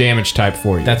 chooses the damage type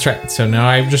for you. That's right. So now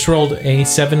I've just rolled a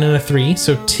 7 and a 3.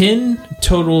 So 10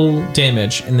 total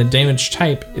damage, and the damage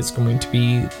type is going to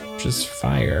be just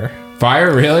fire.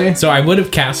 Fire, really? So I would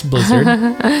have cast Blizzard.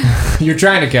 You're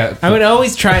trying to get. I would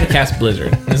always try to cast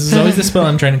Blizzard. This is always the spell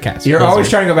I'm trying to cast. You're Blizzard. always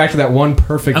trying to go back to that one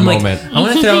perfect I'm like, moment. I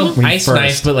want to throw When Ice first.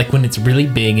 Knife, but like when it's really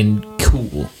big and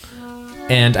cool.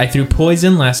 And I threw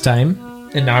Poison last time,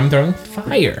 and now I'm throwing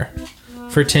Fire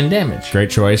for 10 damage. Great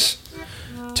choice.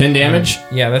 10 damage.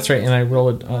 Yeah, that's right. And I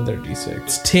rolled another d6.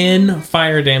 It's 10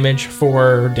 fire damage,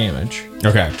 4 damage.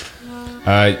 Okay.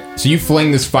 So you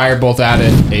fling this firebolt at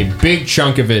it. A big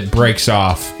chunk of it breaks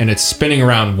off, and it's spinning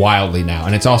around wildly now.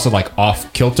 And it's also like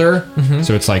off kilter,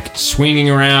 so it's like swinging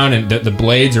around, and the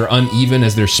blades are uneven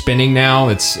as they're spinning now.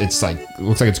 It's like it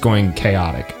looks like it's going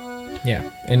chaotic. Yeah.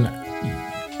 And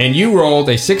And you rolled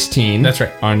a 16. That's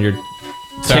right. On your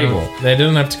so table. that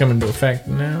doesn't have to come into effect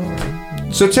now.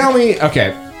 So tell me,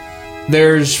 okay,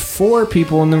 there's 4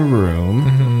 people in the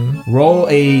room. Roll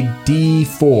a d4.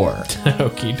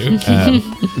 Okie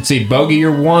dokie. Let's see, Bogey,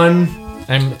 you're 1.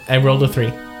 I rolled a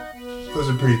 3. Those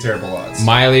are pretty terrible odds.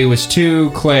 Miley was 2.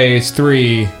 Clay is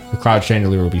 3. The Cloud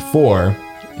Chandelier will be 4.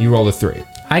 You rolled a 3.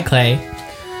 Hi, Clay.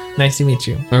 Nice to meet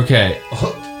you. Okay.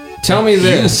 Tell me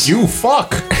this. You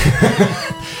fuck.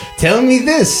 Tell me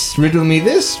this. Riddle me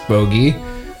this, Bogey.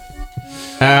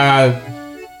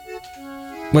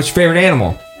 What's your favorite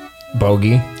animal?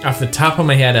 Bogey. Off the top of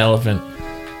my head, elephant.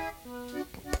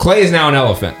 Clay is now an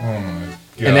elephant. Oh my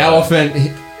God. An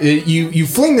elephant. You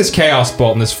fling this chaos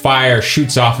bolt and this fire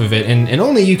shoots off of it, and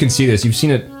only you can see this. You've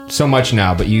seen it so much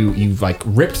now, but you've like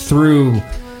ripped through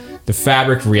the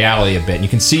fabric of reality a bit, and you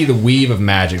can see the weave of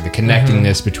magic, the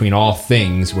connectingness between all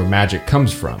things where magic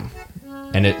comes from.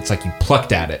 And it's like you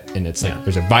plucked at it, and it's like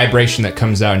there's a vibration that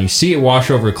comes out, and you see it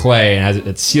wash over Clay, and as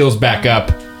it seals back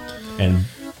up, and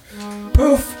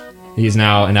poof, he is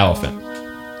now an elephant.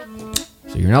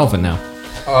 So you're an elephant now.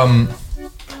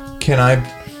 Can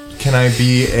I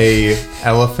be a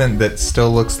elephant that still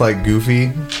looks like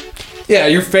Goofy? Yeah,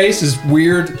 your face is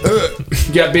weird.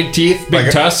 You got big teeth,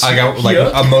 big tusks. I got like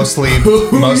a mostly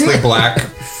black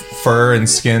fur and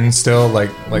skin still, like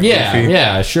yeah, Goofy.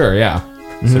 yeah, sure, yeah.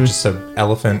 So just an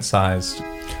elephant sized. I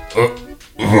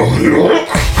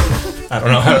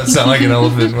don't know how to sound like an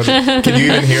elephant. Can you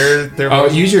even hear their Oh,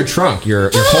 voice? use your trunk, your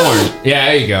horn. Yeah,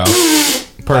 there you go.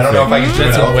 Perfect. I don't know if I can do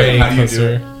That's an a way elephant. How do you do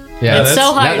closer. it? Yeah, It's that's,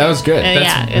 so hard. That was good.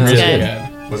 Yeah, it's really good.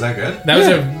 good. Was that good? That was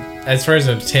as far as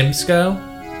attempts go.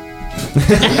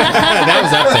 That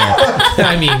was up there.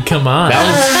 I mean, come on.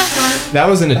 That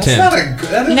was an attempt. That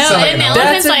doesn't No, sound like an an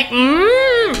elephant's That's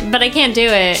like, but I can't do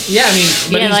it. yeah, I mean,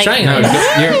 but Yeah, he's like- trying. No,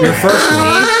 your first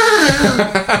one.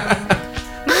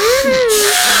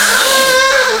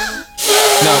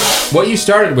 No, what you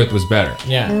started with was better.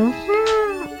 Yeah.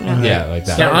 Yeah, like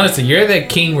that. Yeah, honestly, you're the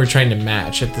king we're trying to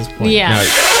match at this point. Yeah.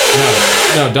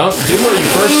 No, don't do what you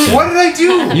first did. What did I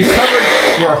do? You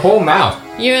covered your whole mouth.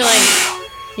 You're like,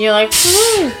 Yeah,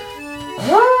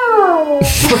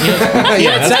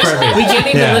 that's perfect. We can't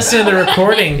even Yeah. listen to the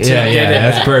recording to Yeah, get it.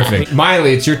 that's perfect.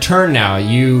 Miley, it's your turn now.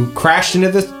 You crashed into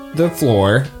the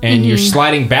floor, and you're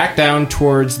sliding back down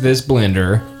towards this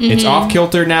blender. It's off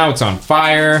kilter now. It's on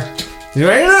fire. You're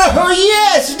like, oh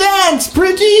yes, dance,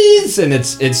 pretties, and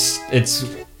it's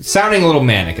sounding a little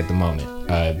manic at the moment.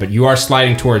 But you are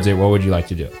sliding towards it. What would you like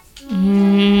to do?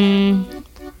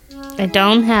 I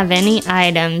don't have any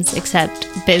items except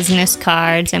business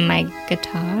cards and my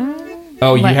guitar.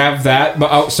 Oh, you What? have that. But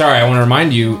oh, sorry, I want to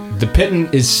remind you, the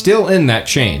piton is still in that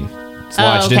chain. It's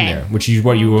lodged in okay. there, which is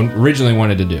what you originally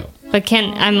wanted to do. But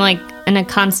I'm like in a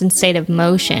constant state of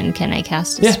motion. Can I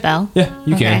cast a spell? Yeah,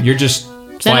 you can. Okay. You're just Then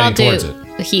I'll sliding do towards it.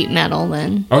 heat metal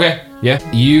then. Okay, yeah.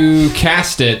 You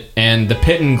cast it, and the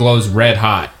piton glows red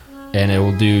hot, and it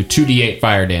will do 2d8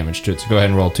 fire damage to it. So go ahead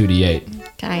and roll 2d8.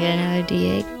 Can I get another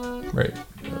D8? Right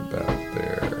about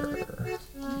there.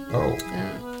 Oh.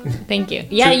 Thank you.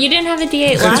 Yeah, you didn't have a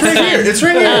D8 last It's right time. here. It's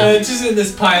right here. It's just in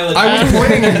this pile of. I was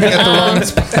pointing at the wrong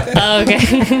spot. Oh, okay.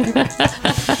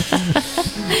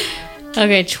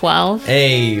 Okay, 12.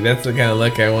 Hey, that's the kind of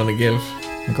look I want to give.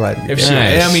 I'm glad you If did. she,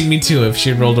 Nice. I mean, me too. If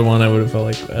she rolled a 1, I would have felt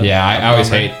like. Yeah, I always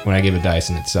bummer. hate when I give a dice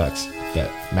and it sucks.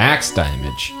 But max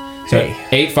damage. So Hey.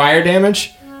 8 fire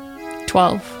damage.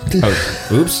 12. Oh,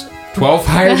 oops. 12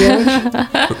 fire damage.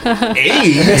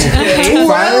 8?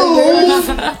 12.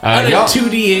 Y'all,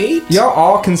 2d8. y'all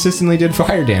all consistently did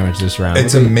fire damage this round.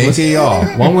 It's Look at amazing. y'all.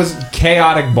 One was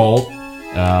chaotic bolt.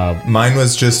 Mine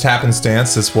was just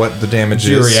happenstance. That's what the damage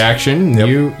Your is. reaction.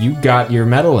 Yep. You got your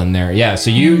metal in there. Yeah. So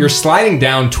you're sliding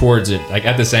down towards it, like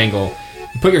at this angle.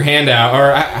 You put your hand out,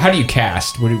 or how do you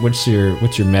cast? What's your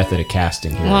method of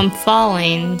casting here? Well, I'm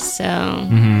falling, so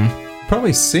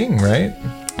Probably sing, right?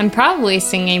 I'm probably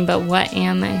singing, but what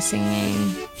am I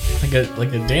singing? Like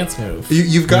a dance move.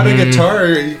 You've got a guitar.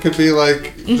 You could be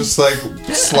like just like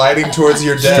sliding towards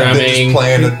your death and Strumming. just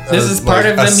playing This is part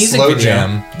of the music slow video.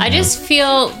 jam. I just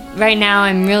feel right now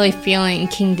I'm really feeling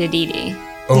King Dedede.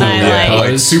 Oh My, yeah,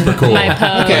 like- like super cool. My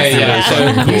pose. Okay,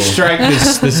 yeah. So you strike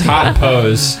this hot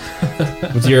pose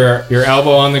with your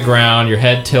elbow on the ground, your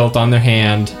head tilt on their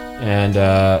hand, and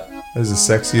That is the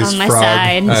sexiest On my frog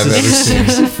side. I've ever seen.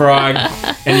 it's a frog,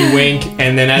 and you wink,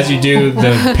 and then as you do,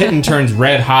 the piton turns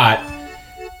red hot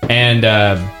and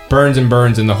burns and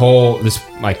burns, and this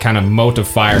like kind of mote of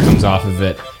fire comes off of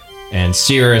it, and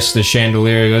Cirrus, the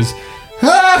chandelier, goes,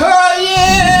 "Ah,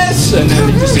 yes!" and then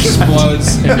it just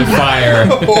explodes into fire,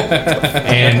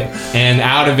 and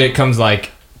out of it comes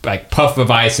like puff of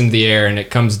ice in the air, and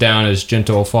it comes down as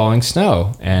gentle falling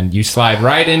snow, and you slide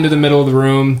right into the middle of the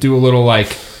room, do a little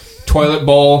like toilet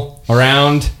bowl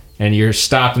around, and you're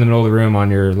stopped in the middle of the room on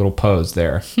your little pose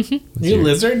there. You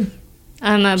lizard?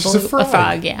 I'm a, She's a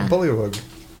frog. yeah. Bullywug.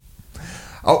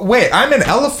 Oh wait, I'm an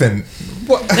elephant.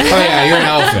 What? Oh yeah, you're an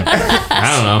elephant.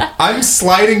 I don't know. I'm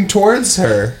sliding towards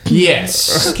her.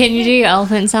 Yes. Can you do your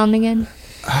elephant sound again?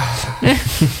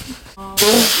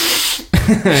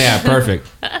 Yeah, perfect.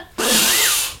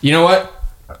 You know what?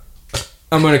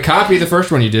 I'm going to copy the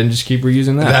first one you did and just keep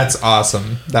reusing that. That's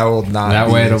awesome. That will not. That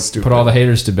be way it'll stupid. put all the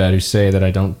haters to bed who say that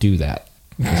I don't do that.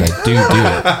 Because I do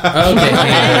it. Okay,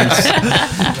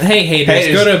 haters. Hey,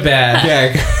 haters, go to bed.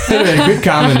 Yeah, good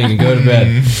commenting and go to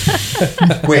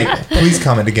bed. Wait, please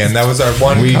comment again. That was our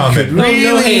one comment. No, Really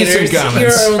no need some haters. comments.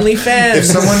 You're only fans. If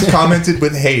someone commented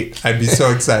with hate, I'd be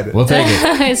so excited. We'll take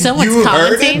it. Someone's You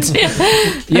heard commenting.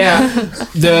 Yeah,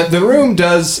 the room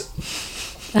does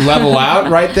level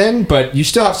out right then, but you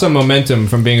still have some momentum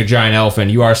from being a giant elephant.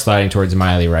 You are sliding towards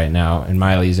Miley right now, and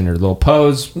Miley's in her little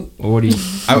pose. What do you?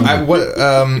 So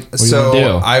wanna do?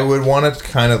 I would want to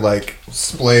kind of like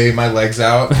splay my legs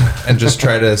out and just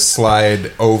try to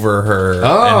slide over her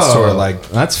and sort of like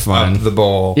that's fun. up the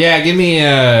bowl. Yeah, give me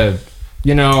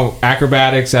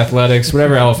acrobatics, athletics,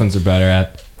 whatever elephants are better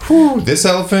at. Whew, this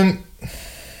elephant,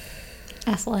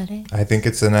 Athletic. I think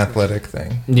it's an athletic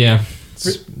thing. Yeah.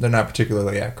 They're not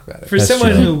particularly acrobatic. For That's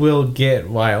someone true. who will get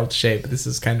wild shape, this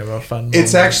is kind of a fun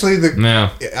It's moment. actually the. No.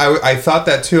 I thought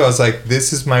that too. I was like,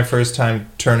 this is my first time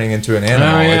turning into an animal.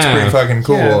 Oh, It's yeah. pretty fucking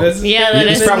cool. Yeah, this- Yeah, that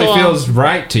This is probably cool. feels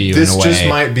right to you This in a way. just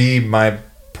might be my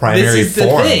primary This is the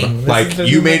form. thing. This Like is the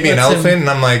you thing made me an that's elephant, and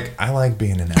I'm like, I like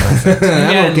being an elephant. You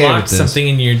I'm gotta okay unlock with this. something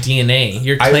in your DNA,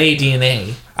 your clay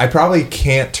DNA. I probably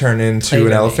can't turn into Play an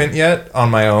the elephant yet on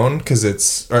my own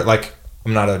because or like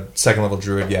I'm not a second level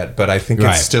druid yet, but I think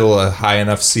Right. it's still a high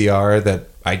enough CR that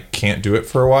I can't do it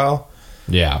for a while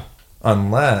Yeah.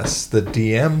 unless the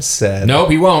DM said,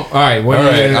 Nope, you won't. All right. What All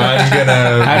are you right, gonna- I'm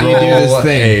gonna How do you do roll this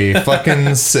thing? a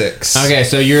fucking 6. Okay,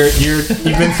 so you've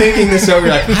been thinking this over.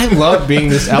 You're like, I love being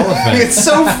this elephant, It's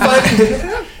so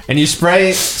funny. and you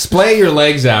splay your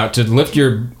legs out to lift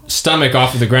your stomach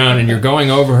off of the ground, and you're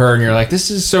going over her, and you're like, this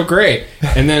is so great.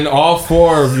 And then all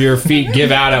 4 of your feet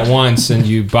give out at once, and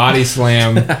you body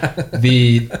slam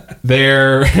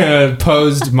their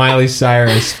posed Miley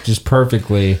Cyrus just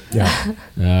perfectly.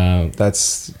 Yeah,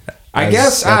 that's. I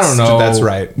guess I don't know. That's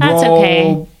right. That's Roll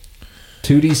okay.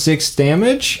 2d6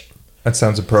 damage. That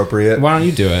sounds appropriate. Why don't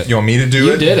you do it? You want me to do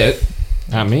You it? did it,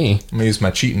 not me. I'm gonna use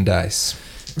my cheating dice.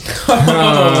 Now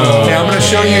I'm gonna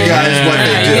show you guys what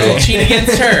You they gonna do. cheat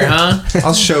against her, huh?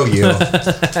 I'll show you.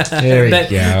 There we That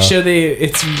go. show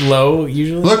it's low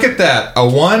usually. Look at that. A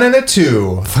 1 and a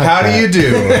 2. How do you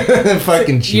do?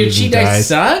 Fucking Your cheating cheat dice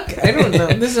suck? I don't know.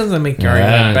 This doesn't make your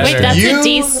Yeah. argument Wait, better. that's You- a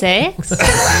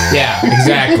D6? Yeah,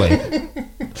 exactly.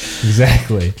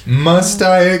 Exactly. Must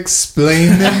I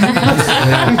explain them?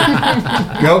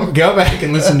 Go back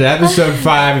and listen to episode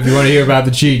 5 if you want to hear about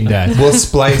the cheating dice. We'll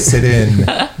splice it in.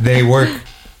 They work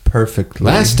perfectly.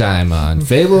 Last time on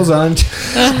Fables on...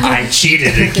 I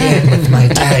cheated again with my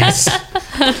dice.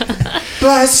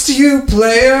 Blast you,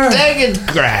 player. Second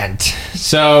Grant.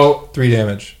 So, 3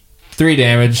 damage. 3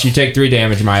 damage. You take 3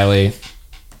 damage, Miley.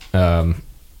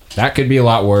 That could be a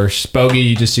lot worse. Bogey,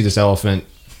 you just see this elephant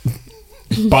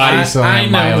body I slam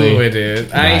know Miley. who it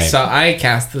is. Right. I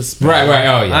cast the spell. Right.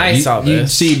 Oh, yeah. I saw You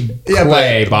this. see Yeah,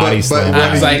 Clay but- body but- slam. but-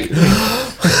 I was like,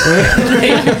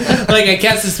 like I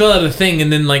cast the spell at a thing,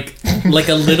 and then like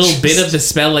a little bit of the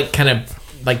spell like kind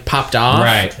of like popped off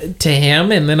Right. to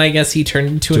him, and then I guess he turned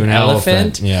into to an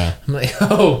elephant. Yeah. I'm like,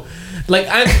 oh, like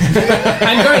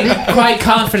I'm very quite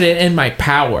confident in my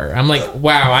power. I'm like,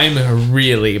 wow, I'm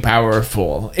really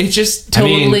powerful. It's just I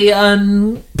mean, totally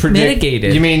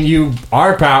unmitigated. You mean you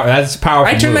are power? That's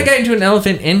powerful. I turned that move. guy into an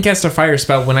elephant and cast a fire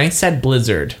spell when I said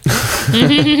blizzard.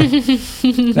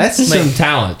 That's some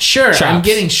talent. Sure, I'm Chops.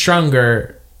 getting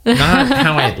stronger. Not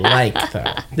how I'd like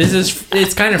though.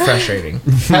 It's kind of frustrating.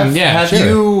 Have sure.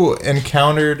 you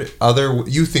encountered other...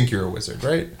 You think you're a wizard,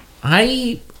 right?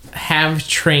 I have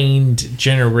trained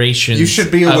generations. You should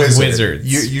be a of wizard.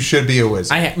 wizards. You should be a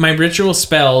wizard. My ritual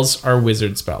spells are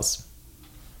wizard spells.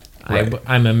 Right.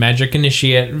 I'm a magic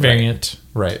initiate variant.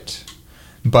 Right.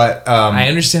 But I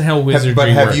understand how wizardry but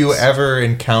have works. you ever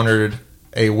encountered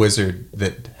a wizard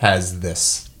that has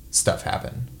this stuff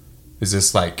happen? Is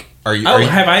this like... Are you? Oh, are you,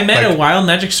 have I met like, a wild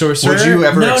magic sorcerer? would you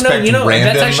ever expect random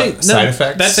that's actually, side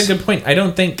effects? That's a good point. I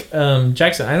don't think,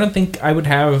 Jackson, I don't think I would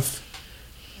have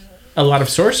a lot of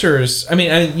sorcerers. I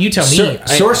mean, you tell me.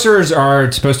 Sorcerers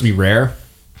are supposed to be rare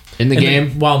in the And game.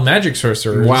 then wild magic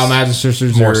sorcerers. Wild magic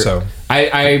sorcerers More are, so.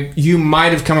 You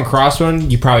might have come across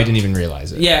one. You probably didn't even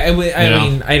realize it. Yeah, I You know?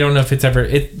 mean, I don't know if it's ever.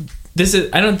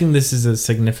 I don't think this is a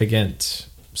significant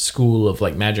school of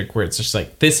like magic where it's just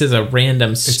like this is a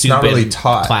random It's stupid not really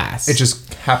taught. class. It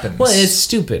just happens. well, it's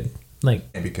stupid.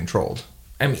 Like can be controlled.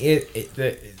 I mean,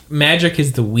 the magic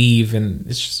is the weave, and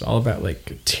it's just all about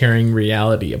like tearing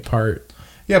reality apart.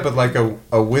 Yeah, but like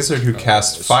a wizard who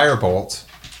casts Firebolt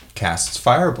casts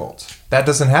Firebolt. That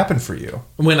doesn't happen for you.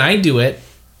 When I do it,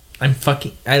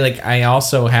 I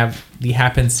also have the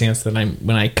happenstance that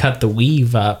when I cut the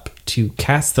weave up to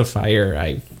cast the fire,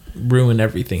 I ruin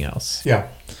everything else. Yeah.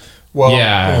 Well,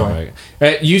 Yeah.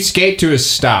 anyway. You skate to a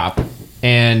stop,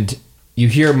 and you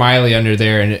hear Miley under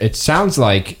there, and it sounds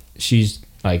like she's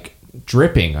like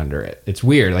dripping under it. It's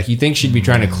weird. Like you think she'd be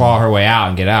trying to claw her way out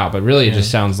and get out, but really it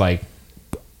just sounds like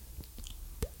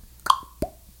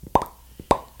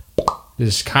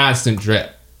this constant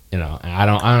drip. You know, and I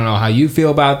don't know how you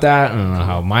feel about that. I don't know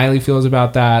how Miley feels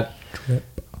about that.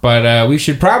 But we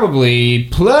should probably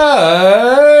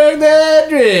plug the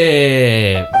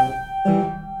drip.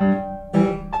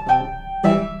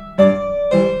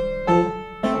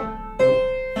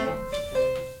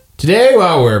 Today,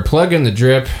 while we're plugging the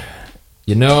drip,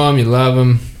 you know him, you love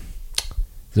him.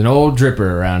 There's an old dripper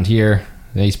around here,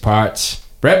 these parts.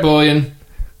 Brett Bullion,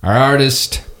 our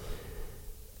artist.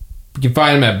 You can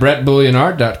find him at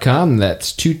brettbullionart.com.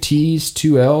 That's 2 T's,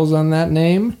 2 L's on that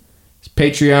name. It's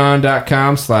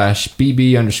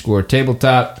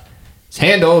patreon.com/BB_tabletop. His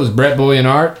handle is Brett Bullion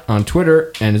Art on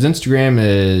Twitter, and his Instagram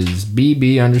is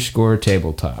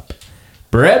BB_tabletop.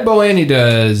 Brett Bullion, he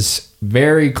does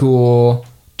very cool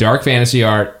dark fantasy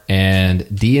art and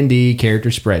D&D character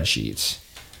spreadsheets.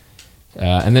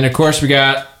 And then, of course, we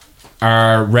got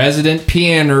our resident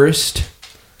pianist,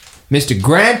 Mr.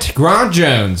 Grant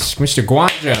Jones. Mr.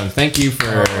 Grant Jones, thank you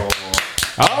for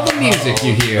all the music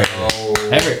you hear.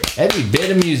 Every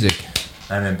bit of music.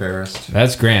 I'm embarrassed.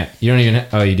 That's Grant. You don't even...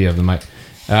 Oh, you do have the mic.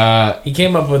 He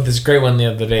came up with this great one the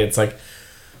other day. It's like...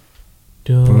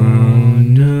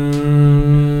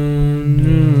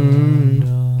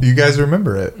 You guys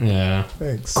remember it. Yeah.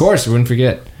 Thanks. Of course, we wouldn't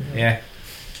forget. Yeah.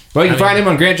 Well, you can find him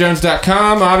on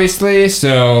grantjones.com, obviously,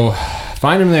 so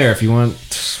find him there if you want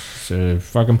to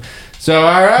fuck him. So,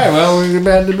 all right, well, we're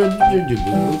about to...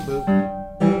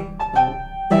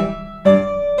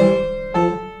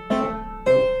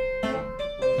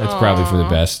 That's probably for the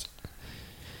best.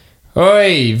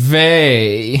 Oy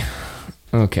vey.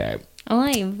 Okay.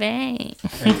 Oy vey.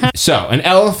 So, an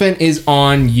elephant is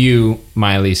on you,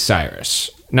 Miley Cyrus.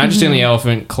 Not just any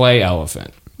elephant, clay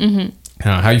elephant. Mm-hmm.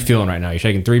 How you feeling right now? You're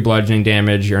taking 3 bludgeoning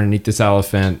damage. You're underneath this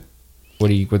elephant.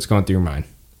 What's going through your mind?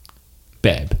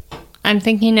 Babe. I'm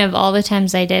thinking of all the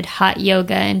times I did hot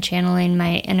yoga and channeling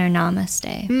my inner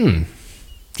namaste.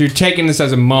 So you're taking this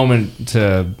as a moment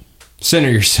to center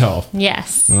yourself.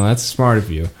 Yes. Well, that's smart of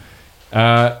you.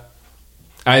 I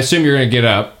assume you're going to get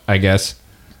up, I guess.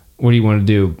 What do you want to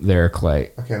do there,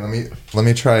 Clay? Okay, let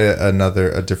me try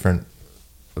a different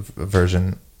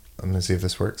version. Let me see if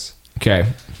this works. Okay.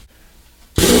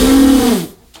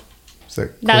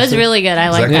 That was really good. I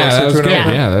like that that. Yeah, that was closer to good. an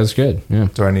elephant? Yeah, that was good. Yeah.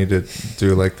 Do I need to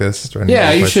do like this? Do I need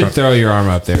Yeah, to use you my should trunk? throw your arm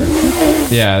up there.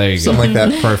 Yeah, there you go. Something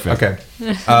like that. Perfect. Okay.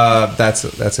 That's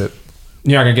it.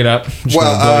 You're not going to get up? Just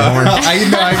Well, gonna blow your horn?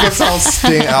 I guess I'll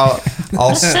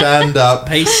stand up.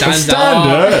 Hey, stand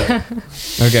up.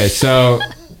 Okay, so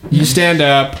you stand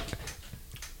up.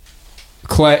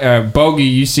 Bogey,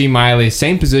 you see Miley,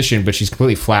 same position, but she's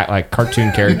completely flat, like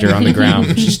cartoon character on the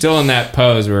ground. She's still in that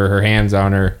pose where her hand's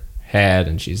on her head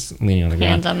and she's leaning on the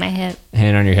ground. Hands on my hip.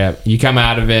 Hand on your hip. You come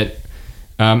out of it.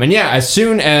 And yeah, as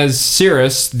soon as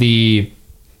Cirrus, the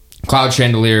cloud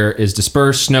chandelier, is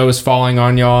dispersed, snow is falling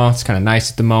on y'all. It's kind of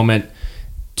nice at the moment.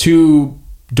 2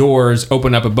 doors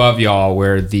open up above y'all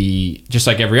where just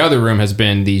like every other room has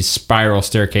been, these spiral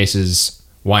staircases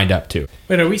wind up to.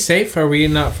 Wait, are we safe? Are we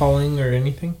not falling or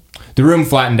anything? The room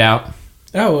flattened out.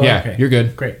 Oh, Yeah, okay. you're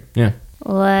good. Great. Yeah.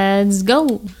 Let's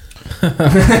go. What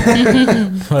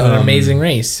an amazing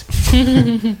race.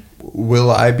 Will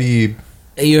I be?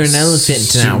 You're an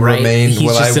elephant now, right? Remain, He's will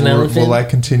just I? an elephant. Will I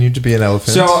continue to be an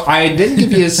elephant? So I didn't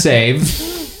give you a save,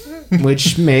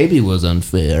 which maybe was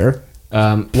unfair.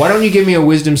 Why don't you give me a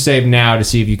wisdom save now to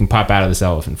see if you can pop out of this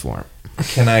elephant form?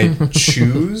 Can I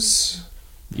choose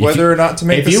whether or not to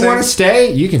make? If the you save? want to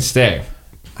stay, you can stay.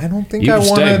 I don't think You I can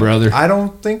want stay, to, brother. I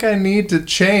don't think I need to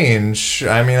change.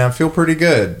 I mean, I feel pretty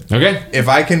good. Okay. If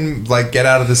I can get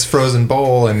out of this frozen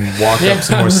bowl and walk up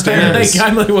some more stairs.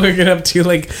 I'm walking up to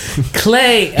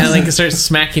Clay and start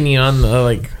smacking you on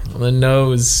the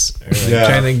nose, or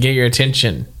trying to get your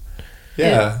attention.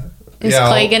 Yeah. Is yeah,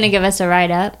 Clay going to give us a ride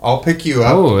up? I'll pick you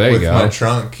up Oh, there you with go. my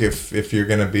trunk if you're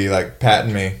gonna be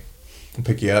patting me. I'll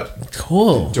pick you up.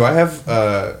 Cool. Do I have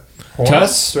horns?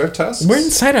 Tusks? Do I have tusks? We're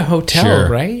inside a hotel, Sure.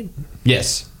 right?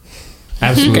 Yes.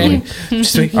 Absolutely.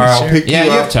 Just making All right, sure. I'll pick Yeah, you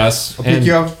you up. have tusks. I'll pick and-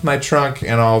 you up with my trunk,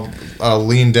 and I'll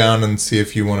lean down and see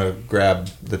if you want to grab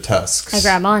the tusks. I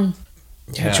grab on.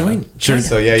 Yeah, join.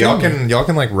 So yeah, y'all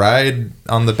can ride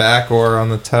on the back or on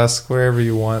the tusk, wherever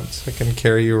you want. I can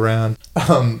carry you around.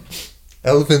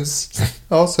 Elephants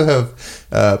also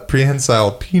have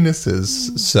prehensile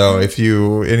penises. So if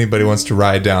anybody wants to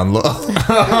ride down low,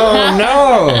 Oh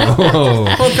no!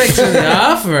 Well, thanks for the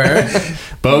offer.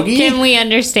 Bogey? Can we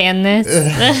understand this?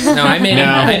 No, I made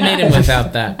him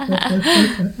without that.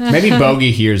 Maybe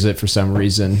Bogey hears it for some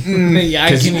reason. Yeah,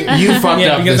 Because you fucked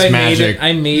up because this I magic.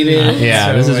 made it. Yeah,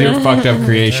 so this is your fucked up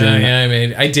creation.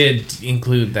 I did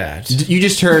include that. You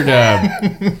just heard.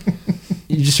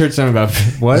 You just heard something about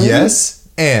what? yes,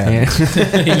 and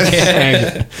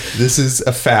And- this is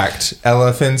a fact.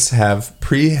 Elephants have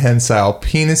prehensile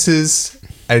penises.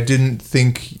 I didn't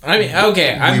think. I mean,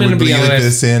 okay, I'm We going to would be bleed honest.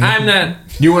 this in. I'm not.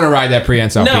 you want to ride that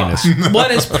prehensile No. penis? What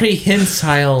does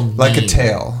prehensile mean? Like a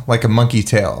tail, like a monkey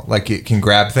tail. Like it can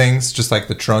grab things, just like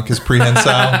the trunk is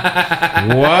prehensile.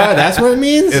 What? That's what it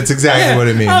means? It's exactly what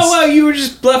it means. Oh, well, you were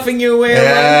just bluffing your way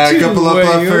yeah, around a too, couple of were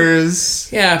you?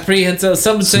 buffers. Yeah, prehensile.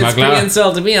 Someone says Smuggler.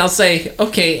 prehensile to me, I'll say,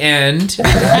 okay, and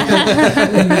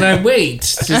then I wait.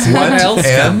 Just what else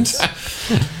And comes.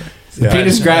 yeah,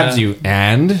 Penis grabs you,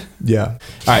 and yeah. all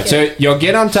right. So you'll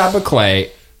get on top of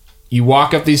Clay. You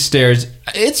walk up these stairs.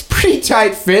 It's pretty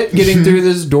tight fit getting through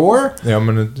this door. Yeah, I'm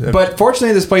gonna. But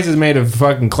fortunately, this place is made of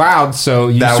fucking clouds, so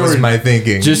you that sort was of my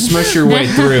thinking. just smush your way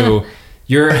through.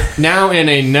 You're now in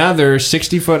another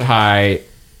 60-foot high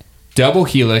double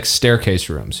helix staircase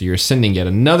room. So you're ascending yet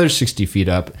another 60 feet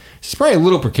up. It's probably a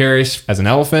little precarious as an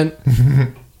elephant,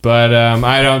 but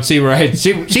I don't see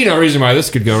no reason why this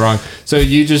could go wrong. So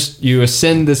you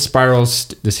ascend this spiral,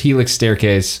 this helix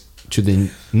staircase to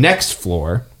the next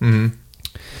floor,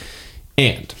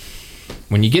 and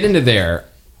when you get into there,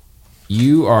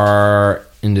 you are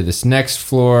into this next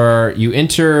floor. You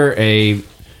enter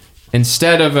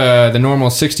instead of the normal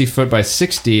 60 foot by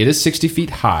 60, it is 60 feet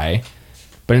high.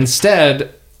 But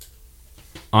instead,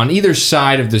 on either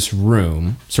side of this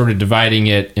room, sort of dividing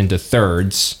it into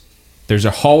thirds, there's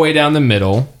a hallway down the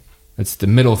middle. That's the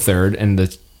middle third. And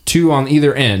the two on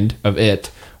either end of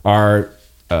it are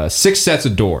 6 sets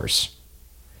of doors.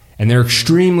 And they're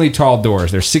extremely tall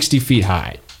doors. They're 60 feet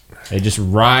high. They just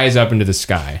rise up into the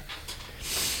sky.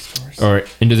 Or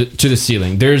to the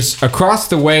ceiling. There's across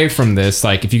the way from this,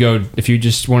 like if you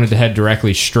just wanted to head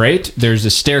directly straight, there's a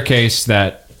staircase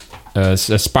a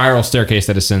spiral staircase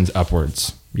that ascends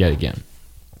upwards yet again.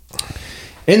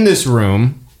 In this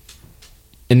room,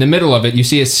 in the middle of it, you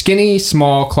see a skinny,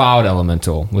 small cloud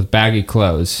elemental with baggy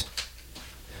clothes.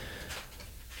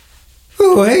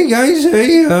 Oh, hey guys,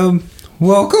 hey,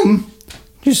 welcome.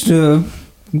 Just,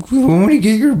 want to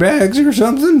get your bags or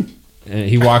something? And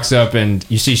he walks up and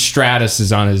you see Stratus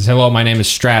is on his, hello, my name is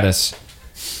Stratus.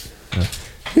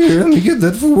 Here, let me get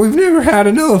that. We've never had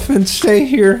an elephant stay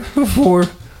here before.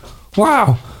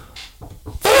 Wow.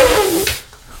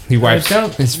 He wipes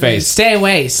his face. Stay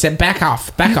away. Back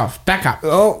off. Back off. Back up.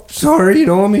 Oh, sorry, you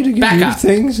don't want me to give Back you up.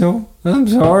 things, so I'm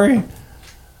sorry.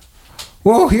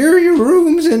 Well, here are your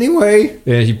rooms anyway.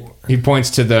 Yeah, he points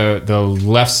to the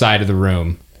left side of the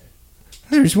room.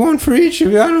 There's one for each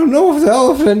of you. I don't know if the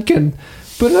elephant can,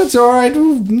 but that's all right.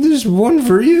 There's one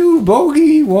for you,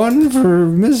 Bogey, one for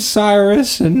Miss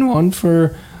Cyrus, and one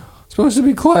for supposed to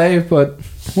be Clay, but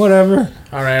whatever.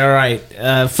 All right.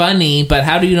 Funny, but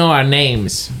how do you know our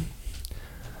names?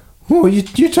 Well,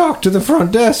 you talk to the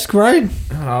front desk, right?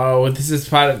 Oh, this is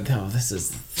part of. Oh, this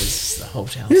is the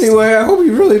hotel. Anyway, I hope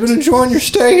you've really been enjoying your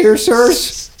stay here,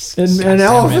 sirs. And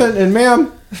elephant and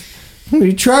ma'am.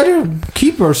 We try to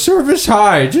keep our service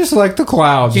high, just like the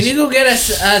clouds. Can you go get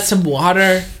us some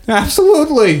water?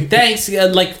 Absolutely. Thanks.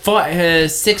 Like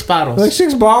 6 bottles. Like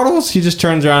 6 bottles? He just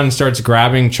turns around and starts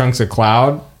grabbing chunks of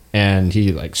cloud, and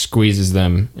he like squeezes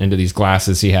them into these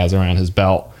glasses he has around his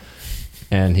belt,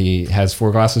 and he has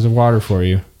 4 glasses of water for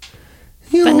you.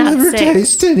 You'll not never 6.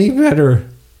 taste any better.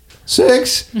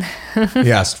 6? He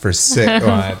asked for 6.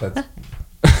 That's,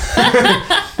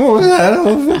 What was that?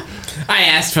 Elephant? I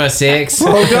asked for 6.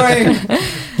 Oh, dang.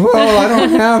 Well, I don't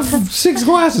have 6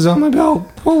 glasses on my belt.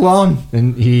 Hold on.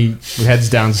 And he heads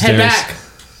downstairs. Head back.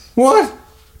 What?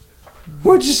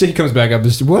 What'd you say? He comes back up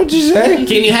the stairs. What'd you say?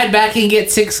 Can you head back and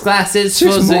get 6 glasses?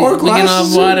 6 so more we can all have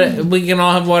glasses? water. We can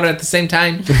all have water at the same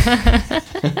time.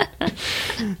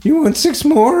 You want 6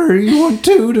 more, or you want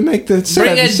 2 to make the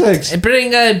set of 6?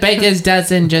 Bring a baker's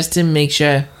dozen just to make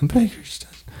sure. Baker's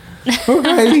dozen.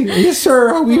 Okay, yes,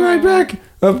 sir. I'll be right back.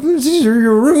 These are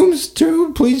your rooms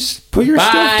too. Please put your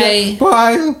stuff Bye.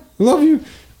 down. Bye. Love you.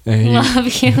 And Love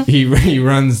you. he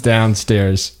runs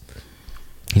downstairs.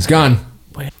 He's gone.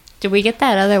 Did we get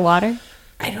that other water?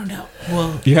 I don't know.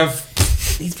 Well, You have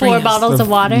He's 4 bringing us- bottles of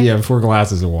water. Yeah, 4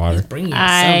 glasses of water. bringing us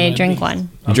I some drink of one.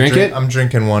 You drink it? I'm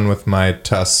drinking one with my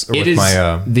tuss. Or It with is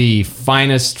my the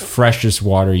finest, freshest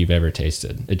water you've ever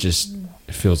tasted. It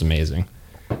feels amazing.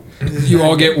 You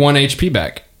all get 1 HP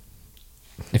back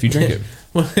if you drink it.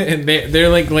 And they're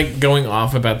like going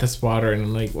off about this water, and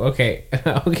I'm like, okay,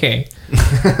 okay,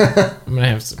 I'm gonna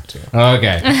have some too.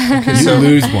 Okay. You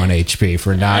lose 1 HP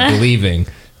for not believing.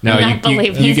 No, Not you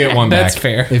believing. get 1 back. That's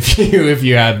fair. If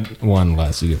you had 1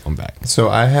 less, you get 1 back. So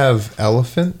I have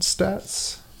elephant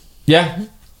stats. Yeah.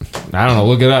 I don't know.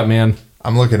 Look it up, man.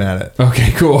 I'm looking at it.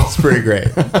 Okay, cool. It's pretty great.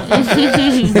 I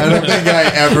don't think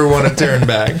I ever want to turn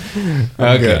back. I'm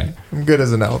Okay. good. I'm good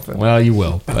as an elephant. Well, you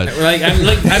will, but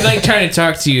I'm trying to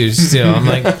talk to you still. I'm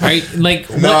like, are you, like,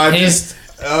 No, what I'm is- just.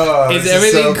 Oh, Is this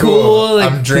everything so cool?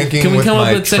 Like, I'm drinking. Can we with come up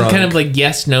my with some trunk. kind of like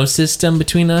yes/no system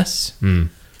between us?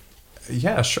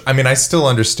 Yeah, sure. I mean, I still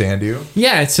understand you.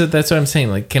 Yeah, so that's what I'm saying.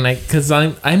 Like, can I? Because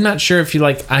I'm not sure if you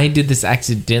like I did this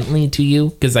accidentally to you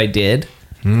because I did,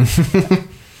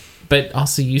 but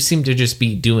also you seem to just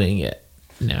be doing it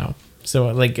now. So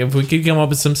like, if we could come up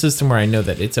with some system where I know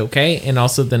that it's okay, and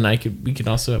also then we could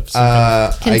also have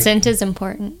some. Consent is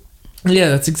important. Yeah,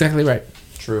 that's exactly right.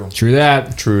 True. true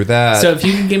that. True that. So if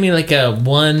you can give me like a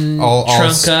one I'll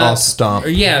trunk up, I'll stomp.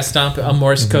 or stomp a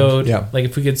Morse code. Yeah. Like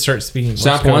if we could start speaking Morse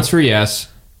Stop code. once for yes,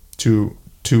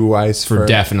 Twice for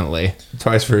definitely.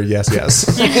 Twice for yes,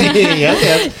 yes.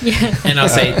 and I'll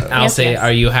say, Yes, yes.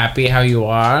 are you happy how you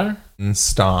are? And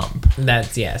stomp.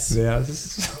 That's yes.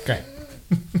 Yes. Great.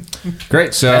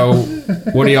 Great. So,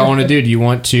 what do y'all want to do? Do you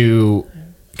want to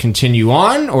continue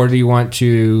on, or do you want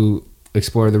to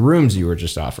explore the rooms you were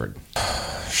just offered?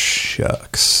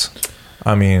 Shucks.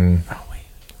 I mean,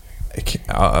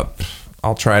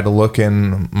 I'll try to look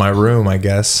in my room, I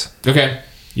guess. Okay.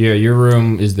 Yeah, your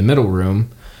room is the middle room.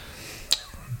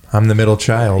 I'm the middle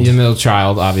child. You're the middle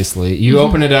child, obviously. You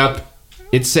open it up.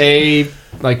 It's a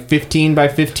 15 by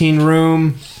 15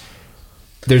 room.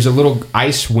 There's a little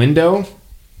ice window.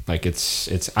 Like it's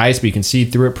ice, but you can see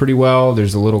through it pretty well.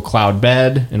 There's a little cloud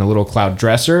bed and a little cloud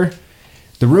dresser.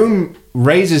 The room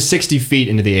raises 60 feet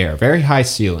into the air. Very high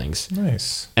ceilings.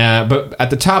 Nice. But at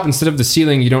the top, instead of the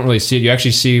ceiling, you don't really see it. You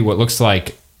actually see what looks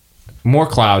like more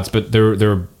clouds, but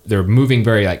they're moving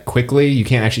very quickly. You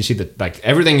can't actually see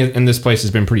everything in this place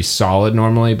has been pretty solid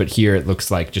normally, but here it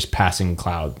looks like just passing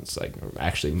clouds,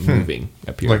 actually moving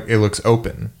up here. Like it looks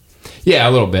open. Yeah,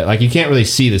 a little bit. You can't really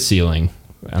see the ceiling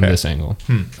on this angle.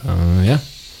 Yeah,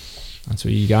 that's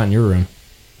what you got in your room.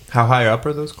 How high up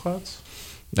are those clouds?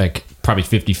 Probably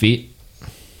 50 feet.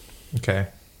 Okay.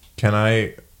 Can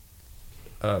I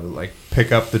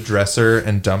pick up the dresser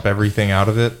and dump everything out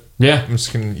of it? Yeah. I'm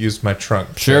just gonna use my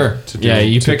trunk. Sure.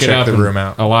 You to pick it check up. the and room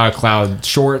out. A lot of cloud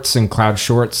shorts and cloud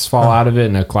shorts fall out of it,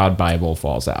 and a cloud Bible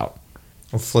falls out.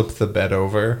 I'll flip the bed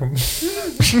over.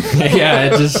 Yeah,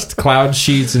 it just cloud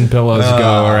sheets and pillows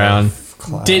go around.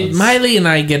 Clouds. Did Miley and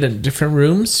I get different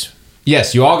rooms?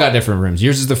 Yes, you all got different rooms.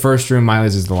 Yours is the first room.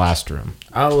 Miley's is the last room.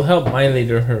 I'll help Miley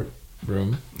to her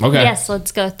room. Okay. Yes,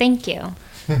 let's go. Thank you.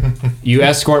 You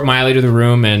escort Miley to the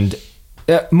room, and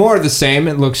more of the same.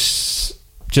 It looks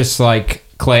just like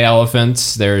clay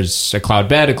elephants. There's a cloud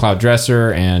bed, a cloud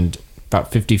dresser, and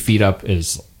about 50 feet up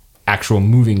is actual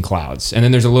moving clouds. And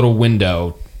then there's a little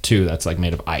window, too, that's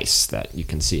made of ice that you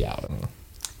can see out of.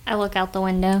 I look out the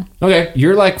window. Okay,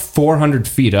 you're 400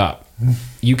 feet up.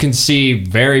 You can see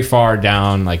very far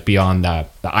down, beyond the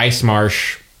ice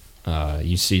marsh.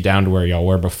 You see down to where y'all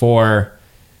were before.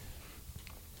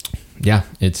 Yeah,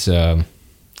 it's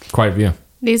quite a view.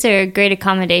 These are great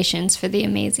accommodations for the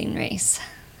amazing race.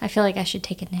 I feel like I should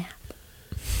take a nap.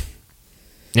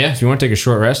 Yeah, if you want to take a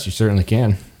short rest, you certainly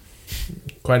can.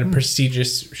 Quite a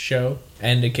prestigious show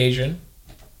and occasion,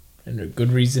 and a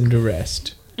good reason to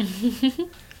rest.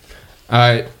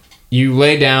 You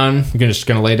lay down. You're just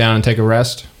gonna lay down and take a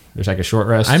rest. There's a short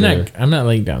rest. I'm not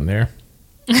laying down there.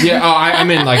 Yeah. Oh, I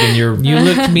mean in your. You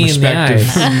looked me in the respective-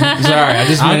 eyes. Sorry, I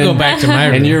just. I'll meant go back to my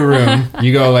room. In your room,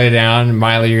 you go lay down.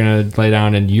 Miley, you're gonna lay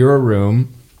down in your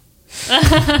room.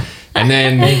 And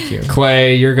then, Thank you.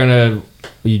 Clay,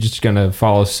 you just gonna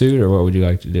follow suit, or what would you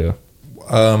like to do?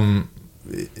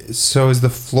 So is the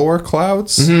floor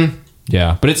clouds?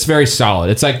 Yeah, but it's very solid.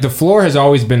 It's the floor has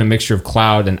always been a mixture of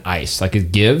cloud and ice.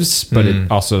 It gives, but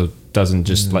it also doesn't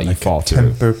just let you fall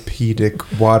through. Tempur-Pedic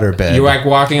waterbed. You're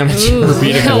walking on a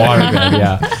Tempur-Pedic waterbed,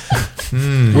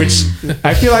 yeah. Which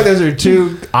I feel like those are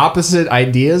two opposite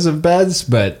ideas of beds,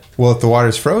 but Well, if the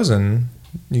water's frozen,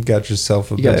 you got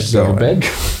yourself a you got bed yourself a going. bed.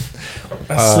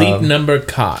 A sleep number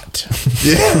cot.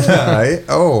 Yeah.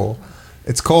 Oh,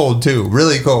 It's cold too,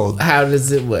 really cold. How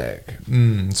does it work?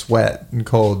 It's wet and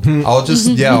cold. I'll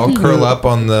curl up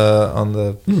on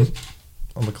the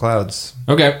clouds.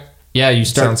 Okay. Yeah, you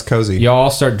start. Sounds cozy. You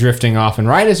all start drifting off, and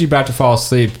right as you're about to fall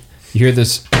asleep, you hear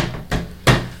this.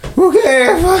 Okay,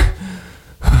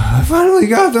 I finally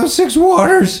got those 6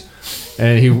 waters.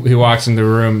 And he walks into the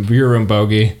room, your room,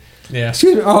 Bogey. Yeah.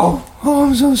 Excuse me. Oh,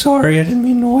 I'm so sorry. I didn't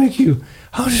mean to wake you.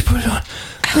 I'll just put it on.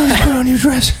 I'll just put on your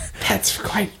dress. That's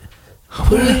quite.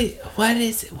 What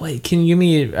is it? Wait, can you give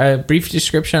me a brief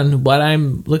description on what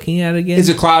I'm looking at again? It's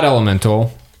a cloud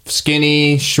elemental.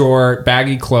 Skinny, short,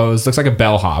 baggy clothes. Looks like a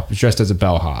bellhop. He's dressed as a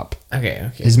bellhop.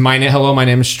 Okay. His my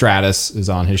name is Stratus is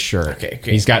on his shirt. Okay.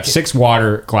 He's got 6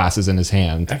 water glasses in his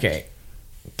hand. Okay.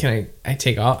 Can I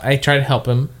take all? I try to help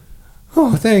him.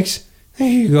 Oh, thanks. There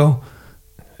you go.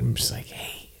 I'm just like,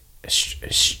 hey,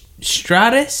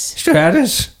 Stratus?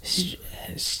 Stratus.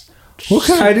 What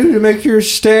can I do to make your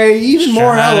stay even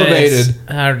more elevated?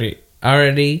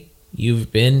 Already,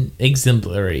 you've been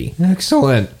exemplary.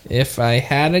 Excellent. If I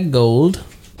had a gold,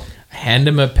 I hand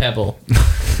him a pebble.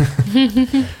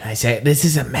 I say, this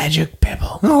is a magic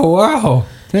pebble. Oh, wow.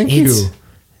 Thank It's you.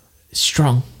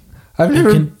 strong. I've You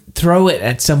never... can throw it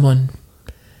at someone.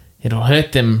 It'll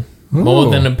hurt them more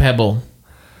Ooh. than a pebble.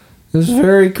 This is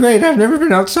very great. I've never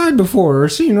been outside before or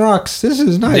seen rocks. This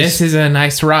is nice. This is a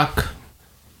nice rock.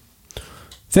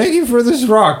 Thank you for this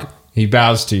rock. He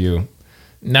bows to you.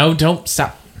 No, don't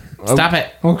stop. Stop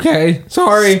it. Okay.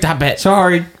 Sorry. Stop it.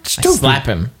 Sorry. I Stupid. slap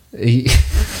him. He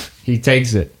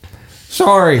takes it.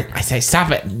 Sorry. I say,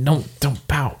 stop it. Don't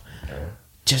pout.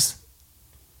 Just,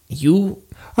 you.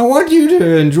 I want you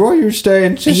to enjoy your stay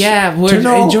and just Yeah, we're to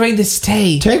know- enjoying the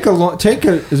stay. Take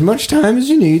as much time as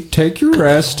you need. Take your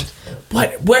rest.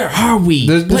 Where are we?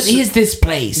 This- What is this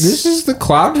place? This is the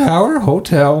Cloud Tower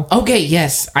Hotel. Okay,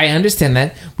 yes, I understand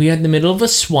that. We are in the middle of a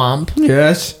swamp.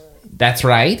 Yes. That's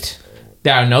right.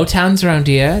 There are no towns around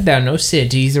here. There are no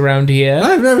cities around here.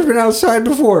 I've never been outside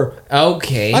before.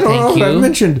 Okay, I don't know thank if I've you.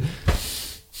 mentioned.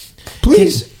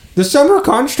 Please, the summer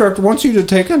construct wants you to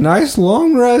take a nice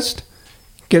long rest,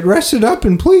 get rested up,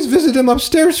 and please visit him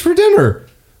upstairs for dinner.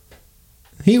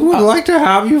 He would like to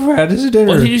have you at his dinner.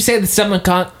 What did you say? The summer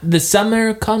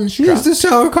construct? Yes, the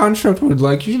summer construct would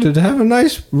like you to have a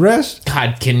nice rest.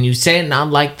 God, can you say it not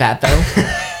like that though?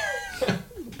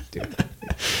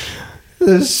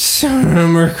 The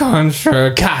summer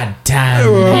construct. God damn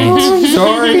Oh, it! I'm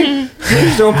sorry.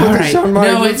 Please don't put All this right, on my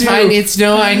no, it's review.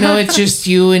 fine. I know it's just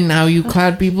you and how you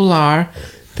cloud people are.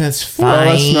 That's fine. Well,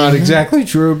 that's not exactly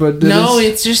true, but No,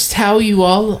 it's just how you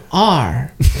all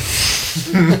are.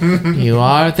 You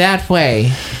are that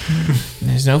way.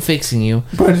 There's no fixing you.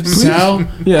 But please, So,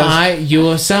 yes.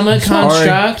 your summer Sorry.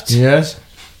 construct Yes.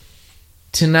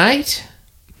 tonight?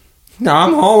 No,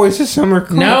 I'm always a summer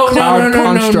No, cloud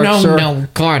construct, sir. no.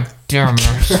 God damn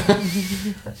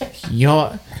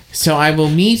it. So I will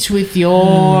meet with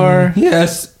your...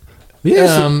 Yes.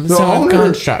 Yes, the summer owner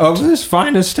construct. of this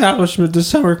fine establishment, the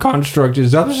Summer Construct,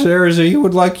 is upstairs. He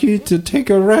would like you to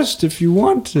take a rest if you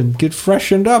want and get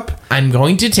freshened up. I'm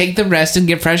going to take the rest and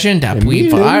get freshened up.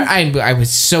 Immediately. I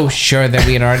was so sure that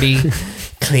we had already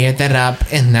cleared that up,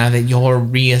 and now that you're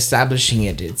reestablishing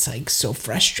it, it's like so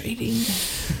frustrating.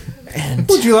 And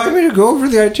Would you like me to go over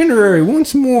the itinerary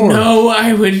once more? no,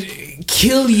 I would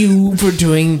kill you for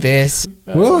doing this.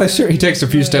 Well, He takes a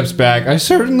few steps back. I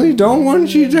certainly don't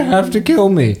want you to have to kill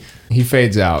me. He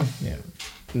fades out.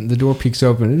 The door peeks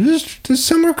open. The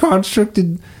Summer Construct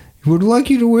would like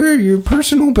you to wear your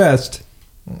personal best.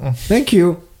 Thank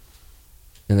you.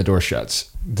 And the door shuts.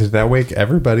 Did that wake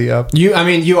everybody up? You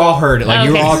all heard it. Like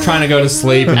you were Okay. all trying to go to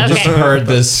sleep and just Okay. heard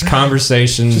this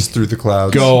conversation Just through the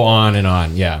clouds. go on and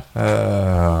on. Yeah.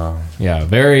 Yeah.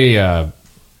 Very, not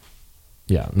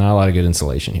a lot of good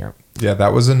insulation here. Yeah,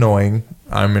 that was annoying.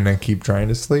 I'm gonna keep trying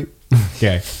to sleep.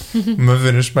 Okay. I'm gonna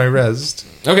finish my rest.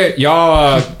 Okay.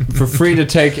 Y'all, for free to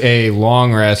take a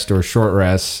long rest or short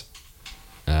rest,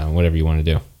 whatever you want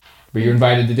to do. But you're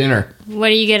invited to dinner. What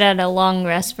do you get at a long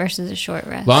rest versus a short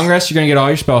rest? Long rest, you're going to get all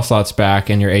your spell slots back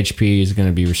and your HP is going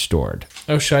to be restored.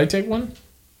 Oh, should I take one?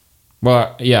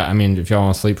 Well, yeah, I mean, if y'all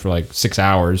want to sleep for like 6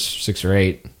 hours, 6 or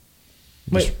 8.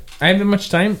 Wait, I have that much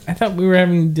time? I thought we were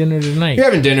having dinner tonight. You're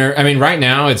having dinner. I mean, right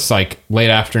now it's like late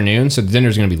afternoon, so the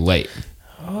dinner's going to be late.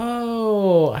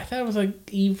 Oh, I thought it was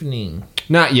like evening.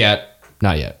 Not yet,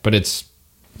 but it's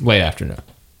late afternoon.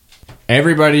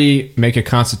 Everybody make a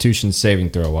Constitution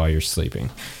saving throw while you're sleeping.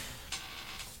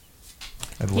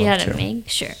 I'd love You gotta to. make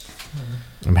sure.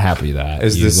 I'm happy that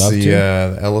Is you this love the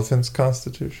to. elephant's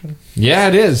constitution? Yeah,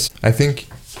 it is. I think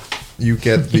You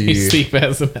get You the sleep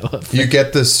as an elephant. you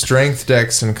get the strength,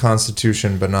 dex, and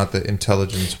constitution, but not the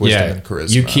intelligence, wisdom, and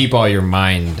charisma. You keep all your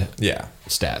mind yeah.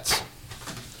 stats.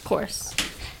 Of course.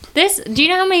 Do you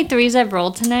know how many 3s I've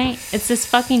rolled tonight? It's this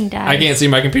fucking die. I can't see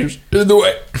my computer's in the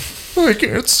way. I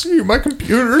can't see my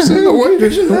computer's in the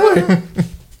way.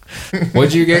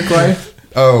 What'd you get, Clay?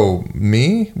 Oh,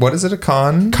 me? What is it? A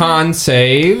con? Con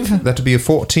save. That'd be a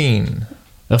 14.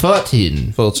 A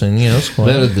 14. 14, yes.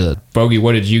 Very good. Bogey,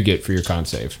 what did you get for your con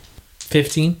save?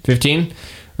 15. 15?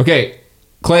 Okay.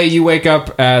 Clay, you wake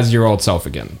up as your old self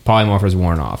again. Polymorph is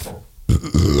worn off.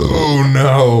 Oh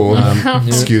no!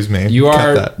 Excuse me. You Cut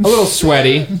are that. a little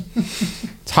sweaty.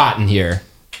 It's hot in here.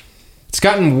 It's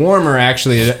gotten warmer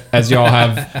actually as y'all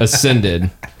have ascended.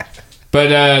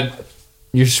 But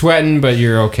you're sweating, but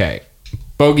you're okay.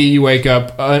 Bogey, you wake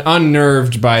up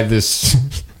unnerved by this,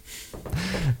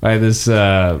 by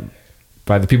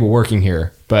the people working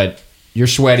here. But you're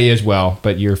sweaty as well,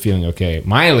 but you're feeling okay.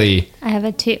 Miley, I have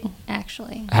a 2,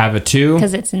 actually. have a 2.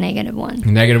 Because it's a -1.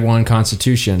 -1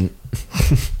 Constitution,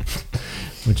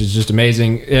 which is just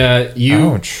amazing.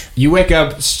 Ouch. You wake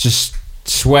up just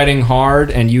sweating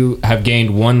hard, and you have gained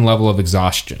 1 level of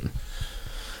exhaustion.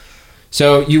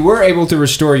 So you were able to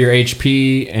restore your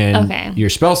HP and Okay. your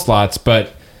spell slots,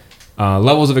 but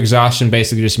levels of exhaustion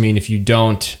basically just mean if you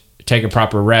don't take a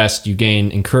proper rest, you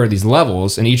incur these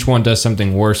levels, and each one does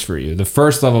something worse for you. The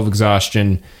first level of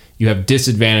exhaustion, you have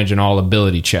disadvantage in all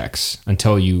ability checks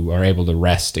until you are able to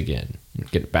rest again and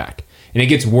get it back. And it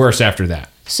gets worse after that.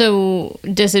 So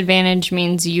disadvantage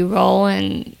means you roll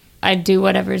and I do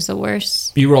whatever's the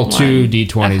worst. You roll 2 one.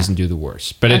 d20s Okay. and do the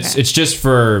worst. But Okay. it's just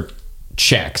for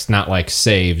checks, not like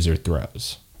saves or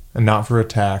throws. And not for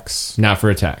attacks, Not for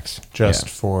attacks. just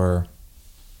Yeah. for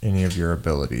any of your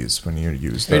abilities when you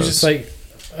use They're those. just like,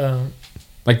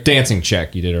 Like dancing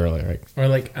check you did earlier, right? or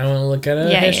like, I want to look at a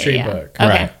history book. Okay,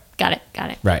 Right. got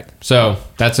it. Right. So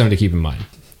that's something to keep in mind.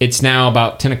 It's now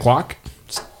about 10 o'clock.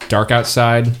 It's dark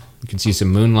outside. You can see some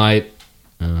moonlight.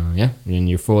 Yeah, and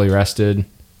you're fully rested.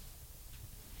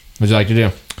 What would you like to do?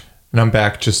 and I'm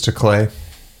back just to Clay,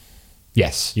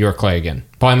 Yes, you're Clay again.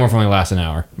 Polymorph only lasts an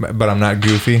hour. but I'm not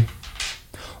Goofy.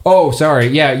 Oh, sorry.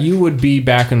 Yeah, you would be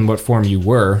back in what form you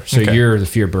were. So Okay. you're the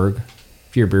Fearberg.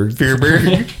 Fearberg.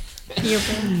 Fearberg.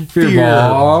 Fearbog.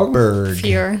 Fearberg.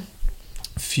 Fear.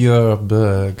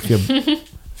 Fearberg.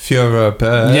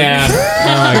 Fearberg. Yeah. Oh,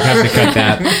 I have to cut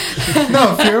that.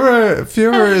 No,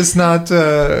 Führer is not.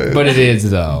 But it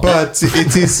is, though. But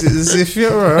it is the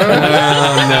Führer.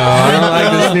 Oh, no. I don't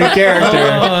like this new character.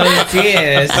 Oh,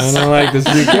 yes. I don't like this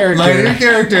new character. My new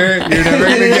character, you're never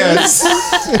gonna guess.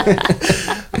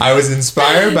 I was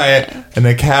inspired by an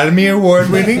Academy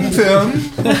Award-winning film.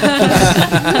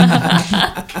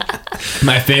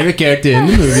 My favorite character in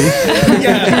the movie.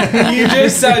 Yeah, you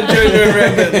just saw Jojo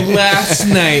Rabbit last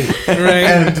night, right?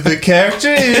 And the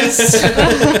character is.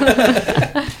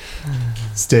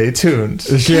 Stay tuned.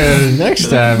 Sure, next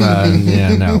time.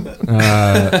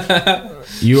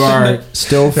 You are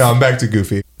still. No, I'm back to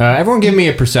Goofy. Everyone give me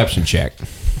a perception check.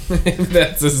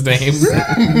 That's his name.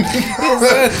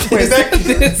 Wait,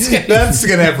 that's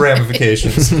gonna have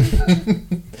ramifications.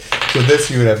 So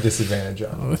this you would have disadvantage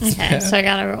on. Okay, so I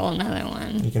gotta roll another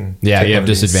one. You can. Yeah, take you one have of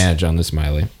these. disadvantage on this,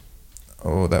 Miley.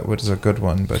 Oh, that was a good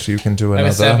one, but you can do I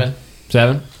another. have a 7.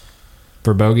 7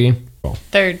 for Bogey.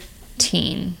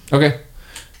 13. Okay.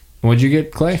 What'd you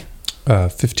get, Clay?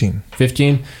 15.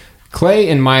 15. Clay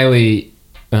and Miley,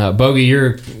 Bogey,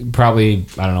 you're probably,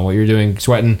 I don't know what you're doing,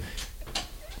 sweating.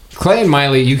 Clay and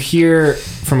Miley, you hear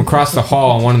from across the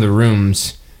hall in one of the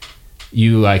rooms,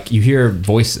 you hear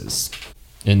voices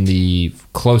in the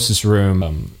closest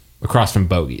room across from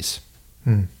Bogey's.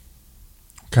 Kind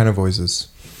of voices.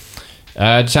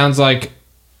 It sounds like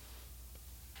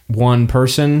one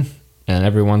person, and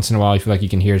every once in a while you feel like you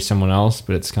can hear someone else,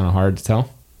 but it's kind of hard to tell.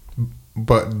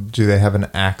 But do they have an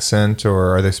accent,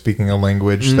 or are they speaking a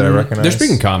language that I recognize? They're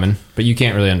speaking common, but you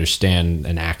can't really understand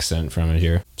an accent from it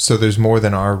here. So there's more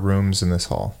than our rooms in this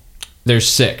hall. There's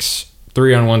 6.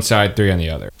 3 on one side, 3 on the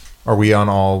other. Are we on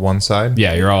all one side?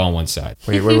 Yeah, you're all on one side.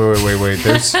 Wait.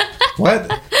 There's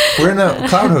what? We're in a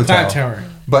cloud hotel. Cloud Tower.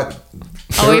 But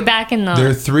Are we back in there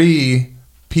are the... 3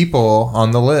 people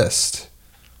on the list,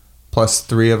 plus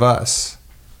 3 of us.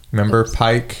 Remember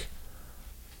Pike,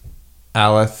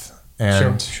 Aleth,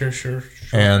 and Sure.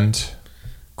 and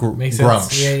Makes sense.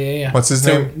 Grumsh. Yeah. What's his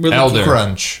So name? we're looking- Elder.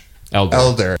 Crunch.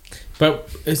 Elder. But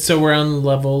so we're on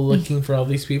level looking for all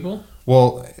these people.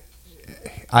 Well,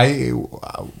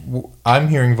 I'm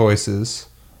hearing voices.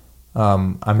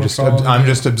 I'm following you.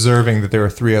 just observing that there are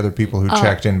 3 other people who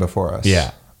checked in before us.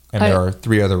 Yeah. And there are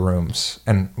 3 other rooms,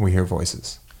 and we hear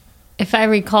voices. if I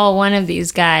recall, one of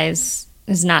these guys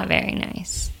is not very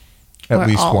nice. At Or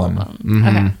least all one. of them.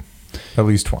 Okay. At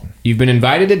least one. You've been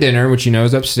invited to dinner, which you know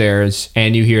is upstairs,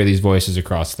 and you hear these voices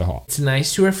across the hall. It's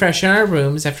nice to refresh our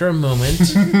rooms after a moment.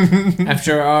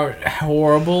 After our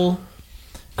horrible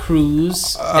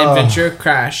cruise, adventure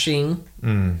crashing.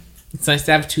 It's nice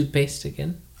to have toothpaste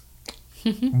again.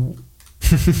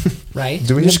 Right?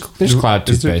 Do we There's have, cloud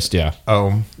is there- toothpaste, yeah.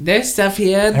 Oh, There's stuff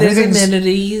here. There's Everything's-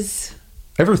 amenities.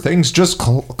 everything's just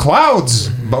clouds,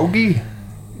 Bogey.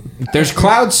 There's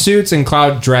cloud suits and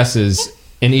cloud dresses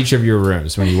in each of your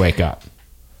rooms when you wake up.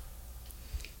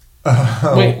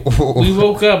 Wait, we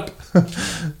woke up.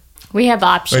 We have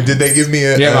options. Wait, did they give me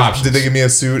You have options. Did they give me a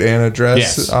suit and a dress?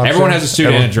 Yes. option? Everyone has a suit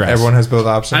and a Everyone- dress. Everyone has both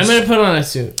options. I'm gonna put on a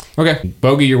suit. Okay.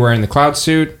 Bogey, you're wearing the cloud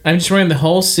suit. I'm just wearing the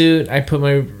whole suit. I put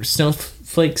my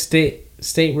snowflake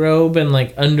state robe and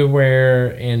like underwear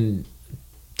and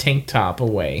tank top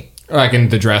away Like in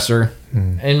the dresser.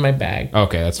 in my bag.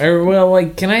 Okay, that's Or well,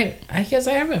 like, can I? I guess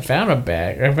I haven't found a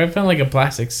bag. Have I found like a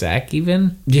plastic sack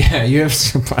even? yeah. You have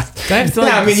some. Do I have to,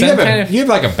 like, yeah, I mean, you some have kind of- you have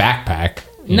like a backpack.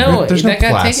 No, There's no that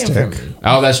got taken from plastic. me.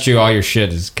 Oh, that's true. All your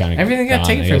shit is kind of Everything got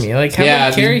taken from me. Like, how do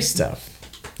I carry stuff?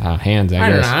 hands. I don't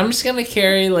know. guess. I'm just gonna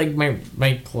carry like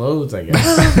my clothes. I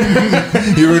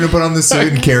guess. You were gonna put on the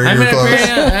suit and carry I'm your gonna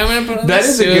clothes. put on That the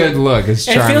is suit. a good look. It's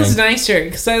It charming. feels nicer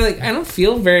because I don't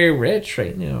feel very rich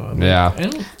right now. I'm like, Yeah. I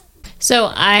don't-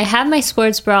 So I have my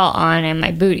sports bra on and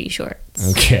my booty shorts.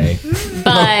 Okay.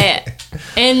 But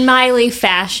in Miley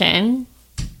fashion,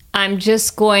 I'm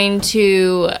just going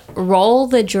to roll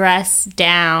the dress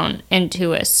down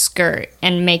into a skirt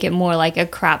and make it more like a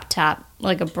crop top,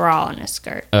 like a bra and a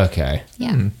skirt. Okay.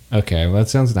 Yeah. Okay. Well, that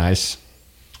sounds nice.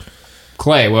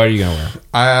 Clay, what are you gonna wear?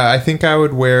 I think I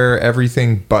would wear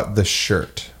everything but the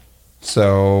shirt.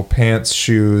 So pants,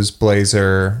 shoes,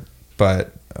 blazer,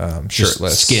 but Just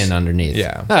shirtless. skin underneath.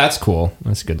 Yeah. Oh, that's cool.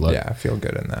 That's a good look. Yeah, I feel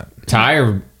good in that. Tie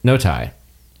or no tie?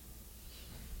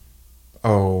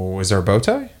 Oh, is there a bow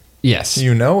tie? Yes.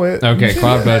 You know it. Okay,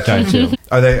 cloud bow tie too.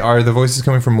 Are the voices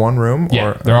coming from one room? Yeah,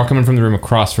 Or they're all coming from the room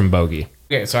across from Bogey.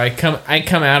 Okay, so I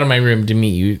come out of my room to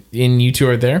meet you, and you two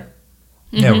are there,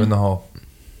 yeah, we're in the hall.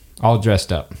 All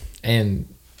dressed up. and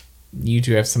you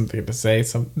two have something to say about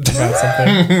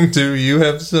something. Do you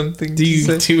have something Do to you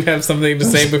say? two have something to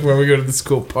say before we go to the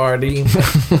school party?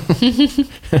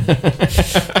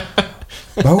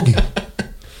 Bogey.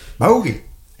 Bogey.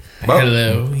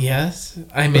 Hello, yes.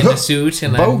 I'm in a suit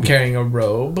and I'm Bogey. carrying a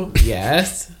robe.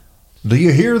 Yes. Do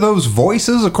you hear those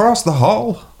voices across the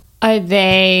hall? Are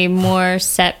they more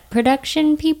set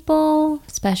production people?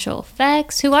 Special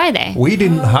effects? Who are they? We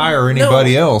didn't hire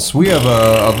anybody else. We have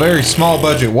a very small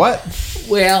budget. What?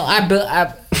 Well, I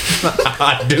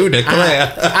I do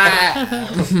declare.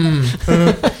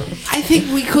 I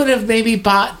think we could have maybe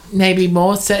bought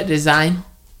more set design.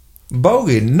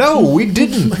 Bogey, no, we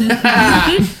didn't.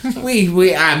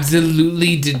 We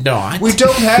absolutely did not. We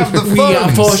don't have the We are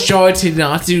for funds. sure to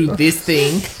not do this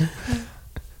thing.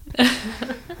 As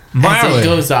it Miley,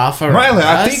 goes off around Miley,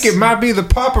 I us. think it might be the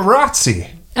paparazzi.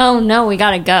 Oh no, we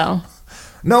gotta go.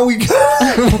 No, we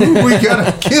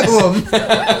gotta kill him.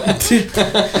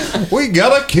 We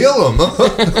gotta kill him.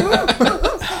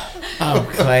 Oh,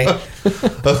 Clay.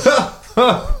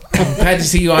 I'm glad to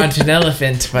see you aren't an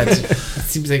elephant, but it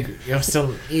seems like you're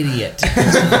still an idiot.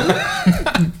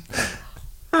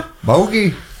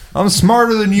 Bogey, I'm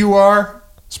smarter than you are.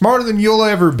 Smarter than you'll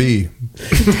ever be.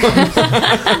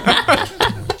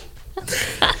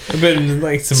 I've been in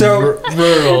like some So,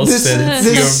 rural This, sense.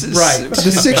 this, You're right.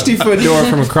 The 60-foot door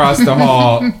from across the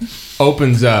hall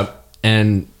opens up,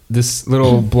 and this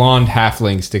little blonde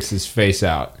halfling sticks his face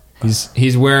out.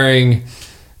 He's wearing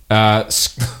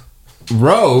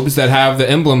robes that have the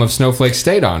emblem of Snowflake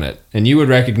State on it, and you would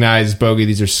recognize, Bogey,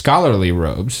 these are scholarly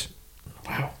robes.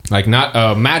 Wow. Like not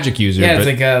a magic user. Yeah, it's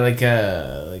but, like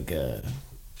a.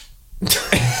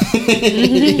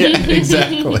 yeah,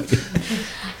 exactly.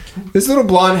 This little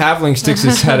blonde halfling sticks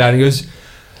his head out and he goes,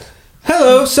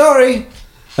 "Hello, sorry.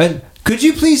 Could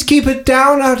you please keep it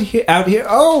down out here?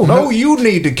 Oh, No, you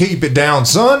need to keep it down,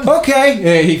 son. Okay."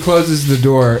 Yeah, he closes the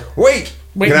door. Wait.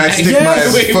 Can I stick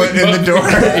yes. my foot in the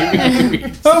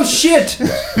door? Oh shit!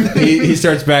 he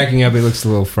starts backing up. He looks a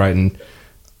little frightened.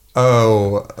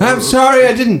 Oh. I'm sorry,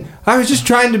 I didn't. I was just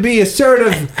trying to be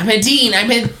assertive. I'm a dean. I'm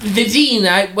the dean.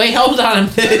 Wait, hold on.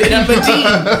 I'm a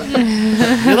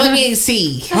dean. Let me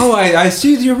see. Oh, I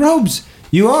see your robes.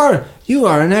 You are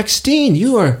an ex-dean.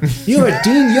 You are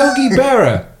Dean Yogi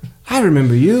Berra. I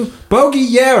remember you, Bogey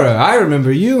Yara. I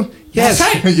remember you. Yes.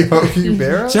 Yogi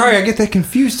Berra? Sorry, I get that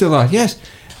confused a lot. Yes.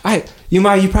 You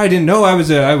probably didn't know I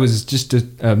was just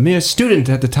a mere student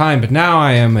at the time, but now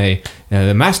I am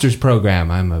the master's program.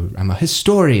 I'm a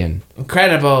historian.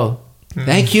 Incredible.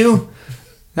 Thank you.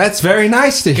 That's very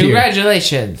nice to hear.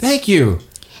 Congratulations. Thank you.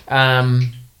 Well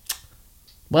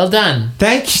done.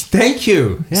 Thank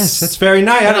you. Yes, that's very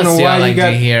nice. I don't know why you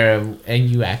got to hear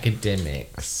you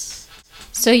academics.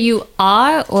 So you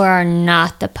are or are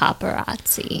not the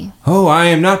paparazzi? Oh, I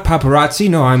am not paparazzi.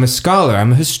 No, I'm a scholar.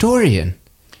 I'm a historian.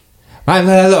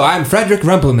 Hello, I'm Frederick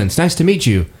Rumpelmans. Nice to meet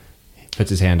you. He puts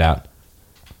his hand out.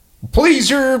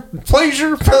 Pleasure.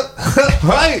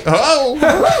 Hi. Oh.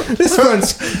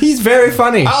 This he's very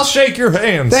funny. I'll shake your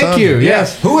hand. Thank son. you, Yeah.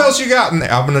 yes. Who else you got in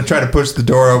there? I'm gonna try to push the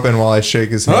door open while I shake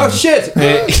his hand. Oh, shit.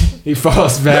 He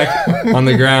falls back on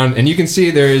the ground, and you can see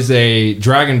there is a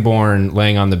dragonborn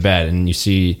laying on the bed, and you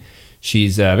see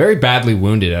she's very badly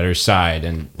wounded at her side,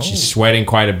 and she's sweating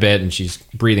quite a bit, and she's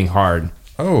breathing hard.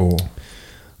 Oh.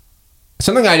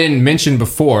 Something I didn't mention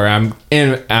before, I'm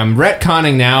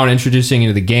retconning now and introducing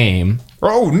into the game.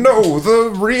 Oh no, the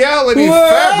reality Whoa.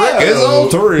 fabric is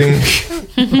altering.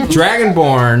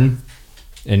 Dragonborn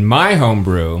in my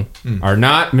homebrew are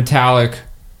not metallic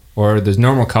or the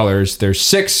normal colors. There's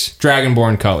 6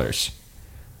 Dragonborn colors: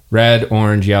 red,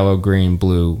 orange, yellow, green,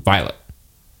 blue, violet.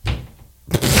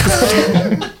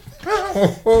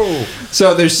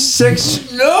 So there's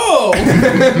 6. No.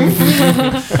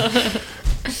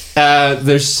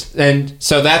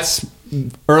 So that's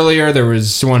earlier. There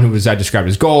was someone who was I described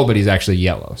as gold, but he's actually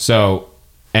yellow. So,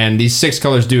 and these 6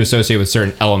 colors do associate with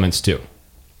certain elements too.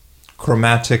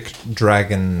 Chromatic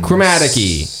dragon.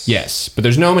 Chromatic-y, yes, but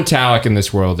there's no metallic in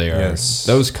this world. They are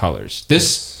those colors.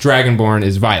 This Dragonborn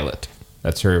is violet.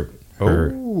 That's her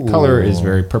color is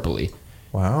very purpley.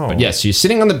 Wow. But yes, she's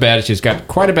sitting on the bed. She's got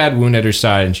quite a bad wound at her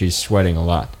side, and she's sweating a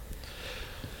lot.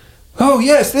 Oh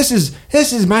yes, this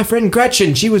is my friend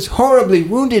Gretchen. She was horribly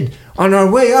wounded on our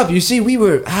way up. You see,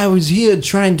 I was here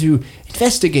trying to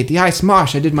investigate the ice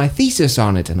marsh. I did my thesis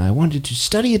on it, and I wanted to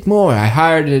study it more. I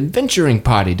hired an adventuring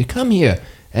party to come here,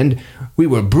 and we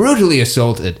were brutally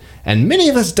assaulted, and many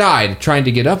of us died trying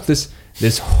to get up this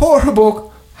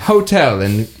horrible hotel.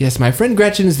 And yes, my friend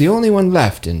Gretchen is the only one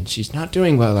left, and she's not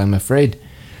doing well, I'm afraid.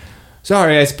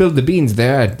 Sorry, I spilled the beans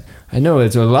there. I know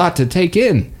it's a lot to take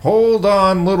in. Hold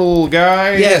on, little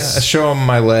guy. Yes. I show him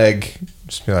my leg.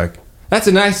 Just be like, That's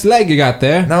a nice leg you got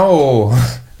there. no.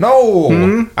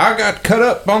 I got cut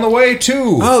up on the way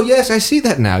too. Oh, yes, I see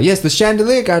that now. Yes, the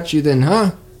chandelier got you then,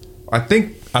 huh? I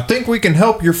think we can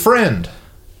help your friend.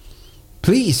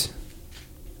 Please.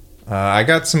 I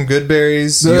got some good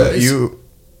berries. You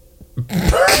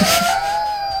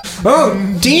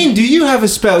Oh, Dean, do you have a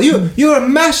spell? You're a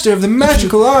master of the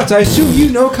magical arts. I assume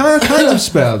you know kinds of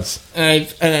spells. And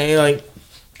I like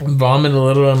vomit a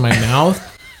little in my mouth.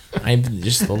 I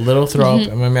just a little throw up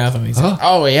in my mouth, and he's like,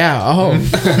 "Oh yeah, oh."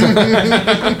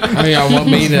 I mean, I want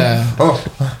me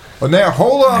to. Well, now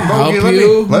hold on, Bogey.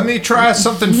 Help Let me try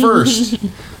something first.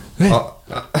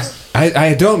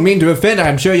 I don't mean to offend.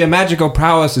 I'm sure your magical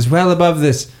prowess is well above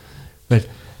this, but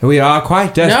we are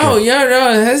quite desperate.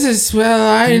 No, this is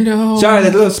I know. Sorry,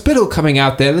 that little spittle coming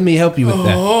out there. Let me help you with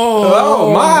that.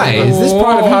 Oh my! Is this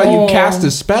part of how you cast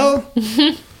a spell?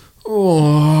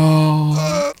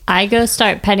 I go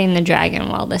start petting the dragon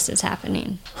while this is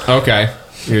happening. Okay,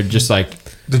 you're just like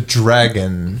The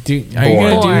dragon. Do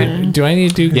I need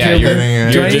to do Yeah, cure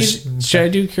you're wounds? Should I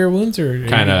do cure wounds or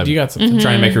Kinda you got something?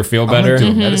 trying to make her feel I'm better.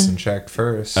 gonna do a medicine check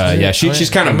first. Yeah, she's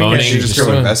kind of moaning. she just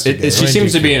go investigate. She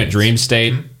seems to be in a dream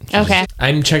state. Okay.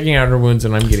 I'm checking out her wounds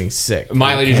and I'm getting sick.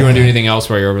 Miley, did you want to do anything else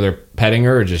while you're over there petting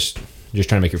her, or just trying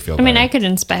to make her feel I better? mean, I could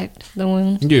inspect the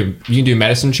wound, You can do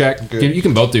medicine check. Good. You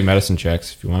can both do medicine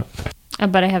checks if you want.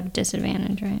 but I have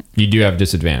disadvantage, right? You do have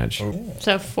disadvantage.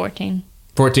 So 14.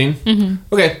 14? Mm-hmm.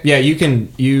 Okay, yeah, you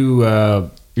can. You're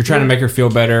trying to make her feel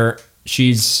better.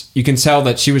 You can tell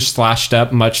that she was slashed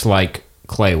up much like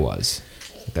Clay was.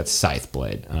 That's scythe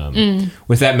blade.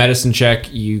 With that medicine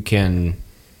check, you can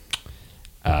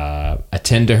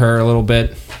attend to her a little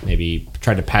bit. Maybe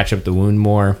try to patch up the wound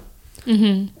more.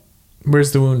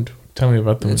 Where's the wound? Tell me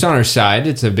about the wound. It's on her side.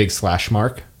 It's a big slash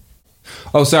mark.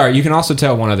 Oh, sorry. You can also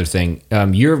tell one other thing.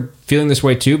 You're feeling this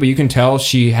way too, but you can tell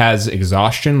she has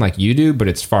exhaustion like you do, but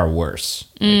it's far worse.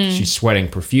 Like, she's sweating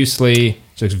profusely.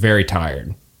 She looks very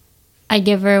tired. I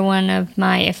give her one of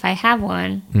my, if I have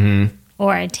one,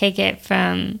 or I take it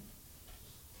from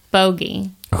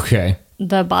Bogey, Okay.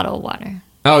 the bottle of water.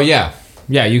 Oh, yeah.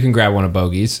 Yeah, you can grab one of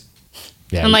Bogey's.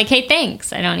 Yeah. I'm like, hey,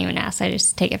 thanks. I don't even ask. I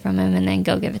just take it from him and then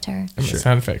go give it to her.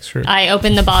 Sound effects, sure. I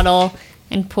open the bottle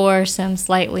and pour some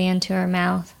slightly into her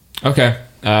mouth. Okay.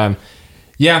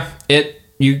 Yeah,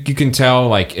 you can tell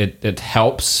like it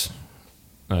helps.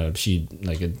 She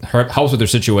like it helps with her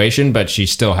situation, but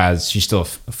she's still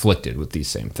afflicted with these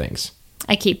same things.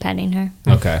 I keep petting her.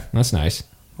 Okay, that's nice.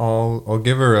 I'll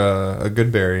give her a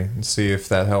good berry and see if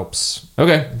that helps.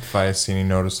 Okay, If I see any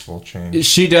noticeable change.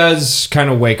 she does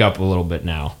kind of wake up a little bit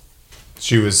now.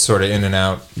 She was sort of in and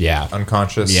out, Yeah,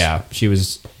 unconscious. yeah. She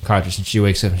was conscious, and she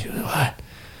wakes up and she goes, "What?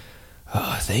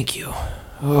 Oh, thank you.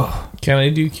 Oh, Can I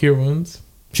do cure wounds?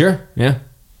 sure, yeah."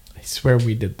 I swear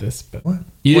we did this, but What?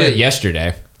 You did Wait. it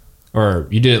yesterday, or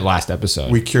you did it last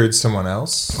episode. We cured someone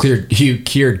else. You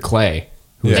cured Clay.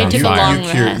 Who was They on took a fire. long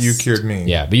rest. You cured me.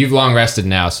 Yeah, but you've long rested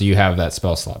now, so you have that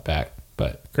spell slot back.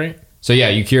 But great. so yeah,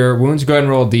 you cure wounds. Go ahead and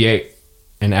roll a d8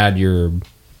 and add your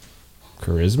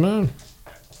charisma,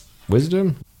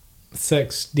 wisdom.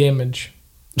 6 damage.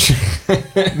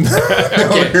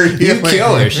 You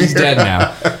kill her. She's dead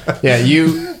now. Yeah,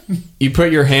 you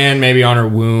put your hand maybe on her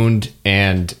wound,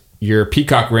 and your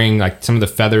peacock ring, like some of the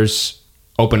feathers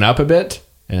open up a bit,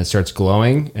 and it starts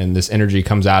glowing, and this energy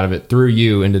comes out of it through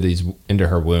you into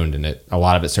her wound, and a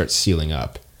lot of it starts sealing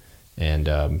up, and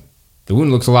the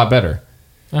wound looks a lot better.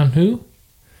 On who?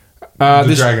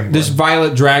 This Dragonborn.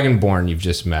 violet dragonborn you've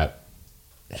just met.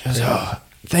 She goes, "Oh,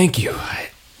 thank you.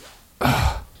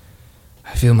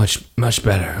 I feel much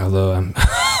better, although I'm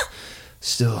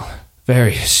still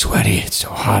very sweaty. It's so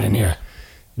hot in here."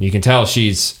 And you can tell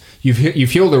you've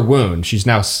healed her wound. She's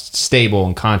now stable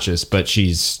and conscious, but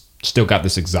she's still got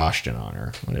this exhaustion on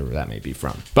her, whatever that may be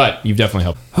from. But you've definitely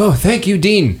helped. Oh, thank you,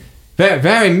 Dean. Very,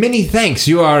 very many thanks.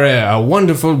 You are a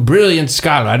wonderful, brilliant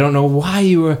scholar. I don't know why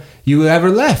you ever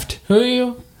left. Who are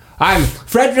you? I'm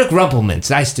Frederick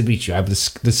Rumpelmintz. Nice to meet you. I'm the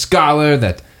scholar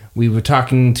that we were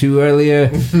talking to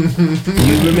earlier.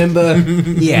 You remember?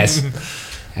 Yes.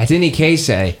 At any case,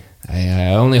 I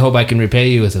only hope I can repay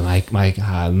you with my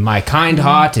kind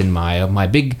heart and my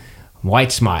big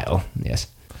white smile. Yes.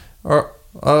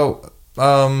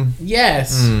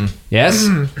 Yes. Yes?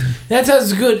 That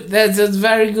sounds good. That sounds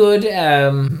very good.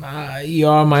 You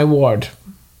are my ward.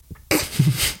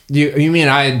 You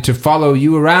mean to follow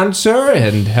you around, sir,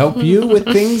 and help you with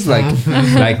things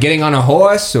like getting on a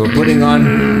horse or putting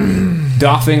on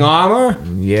doffing armor?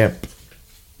 Yep.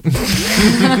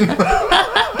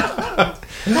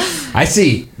 I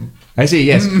see.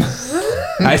 Yes.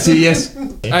 I see. Yes.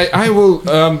 I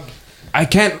will. I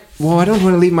can't. Well, I don't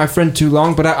want to leave my friend too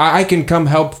long, but I can come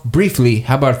help briefly.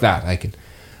 How about that? I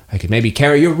could maybe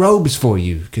carry your robes for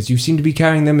you because you seem to be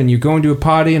carrying them, and you're going to a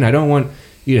party, and I don't want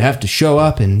you to have to show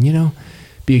up and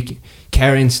be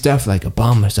carrying stuff like a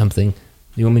bomb or something.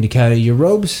 You want me to carry your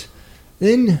robes?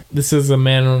 Then This is a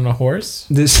man on a horse.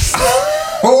 this.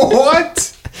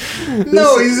 What?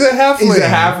 No, he's a halfling. He's a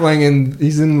halfling, and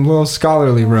he's in little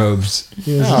scholarly robes.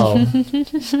 Oh.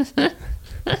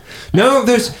 No,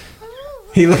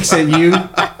 he looks at you,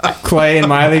 Clay and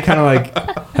Miley, kind of like,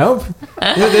 help?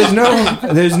 There's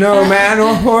no man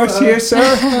or horse here,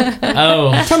 sir.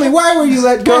 Oh. Tell me, why were you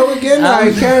let go again?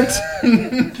 I can't.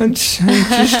 I'm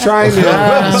just trying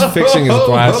to. He's fixing his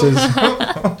glasses.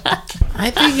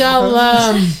 I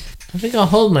think I'll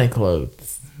hold my clothes.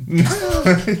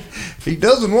 He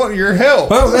doesn't want your help.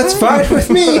 Oh, that's fine with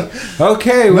me.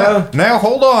 Okay, well. Now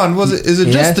hold on. Is it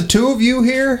Yes. just the two of you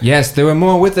here? Yes, there were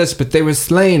more with us, but they were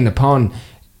slain upon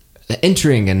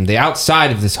entering and the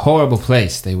outside of this horrible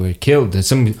place. They were killed. There's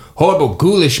some horrible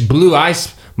ghoulish blue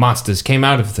ice monsters came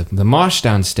out of the marsh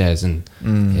downstairs, and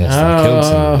yes, they killed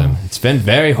some of them. It's been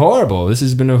very horrible. This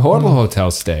has been a horrible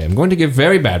hotel stay. I'm going to give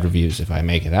very bad reviews if I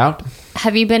make it out.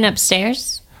 Have you been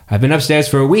upstairs? I've been upstairs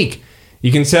for a week.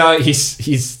 You can tell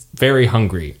he's very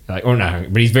hungry, or not hungry,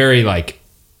 but he's very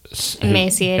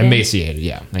Emaciated. Emaciated,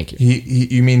 yeah. Thank you.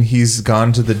 You mean he's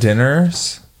gone to the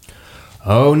dinners?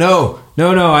 Oh no,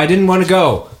 I didn't want to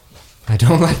go. I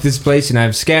don't like this place, and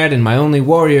I'm scared, and my only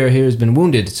warrior here has been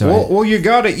wounded. So Well, you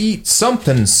gotta eat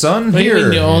something, son. What do you Here.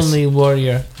 mean the only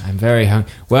warrior? I'm very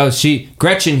hungry. Well,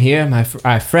 Gretchen here, my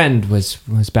friend, was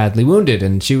badly wounded,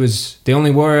 and she was the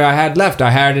only warrior I had left.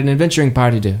 I hired an adventuring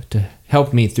party to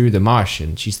help me through the marsh,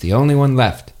 and she's the only one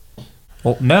left.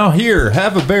 Well, now here,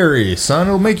 have a berry, son.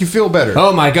 It'll make you feel better.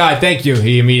 Oh my God, thank you.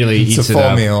 He immediately it's eats a it full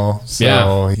up. meal, so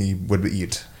Yeah. he would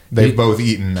eat. They've both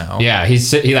eaten now. Yeah, he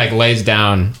lays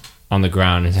down on the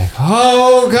ground and he's like,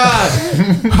 "Oh God,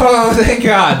 oh thank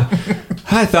God!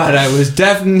 I thought I was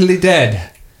definitely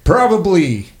dead."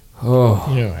 Probably. Oh,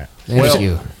 You know, thank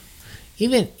you.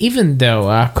 even though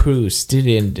our cruise did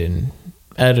end in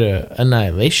utter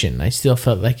annihilation, I still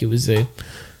felt like it was a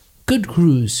good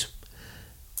cruise.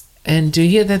 And to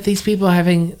hear that these people are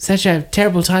having such a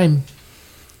terrible time.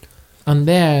 on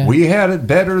there. We had it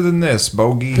better than this,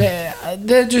 Bogey.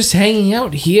 They're just hanging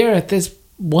out here at this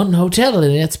one hotel,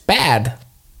 and it's bad.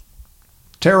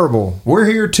 Terrible. We're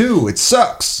here too. It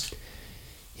sucks.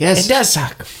 Yes. It does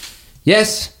suck.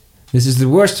 Yes. This is the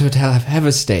worst hotel I've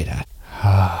ever stayed at.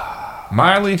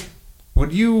 Miley,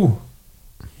 would you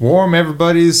warm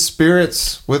everybody's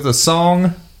spirits with a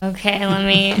song? Okay,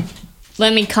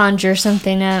 let me conjure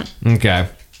something up. Okay.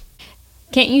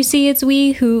 Can't you see it's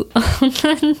we who own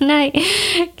the night?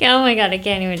 Oh my god, I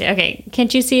can't even do. Okay,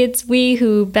 can't you see it's we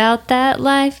who bout that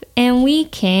life, and we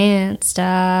can't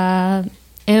stop,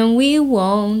 and we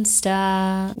won't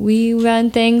stop. We run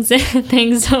things,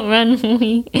 things don't run.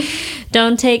 We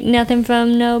don't take nothing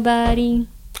from nobody.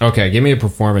 Okay, give me a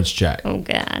performance check. Oh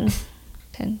god.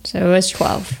 10. So it was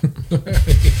 12.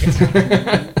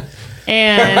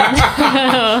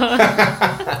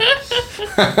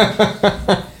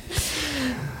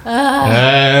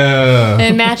 And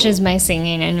it matches my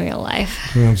singing in real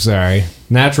life. I'm sorry.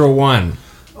 Natural 1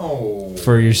 Oh.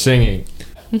 for your singing.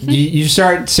 You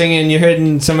start singing, you're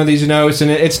hitting some of these notes,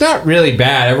 and it's not really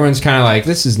bad. Everyone's kind of like,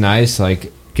 this is nice,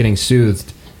 like getting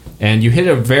soothed. And you hit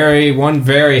one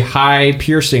very high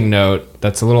piercing note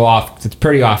that's a little off, it's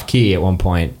pretty off key at one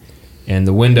point, and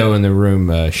the window in the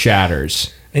room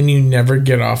shatters. And you never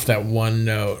get off that one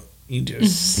note. You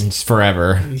just... It's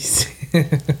forever.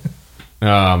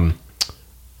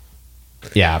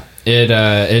 Yeah,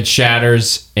 it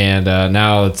shatters, and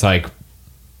now it's like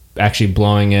actually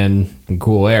blowing in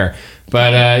cool air.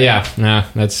 But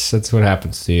that's what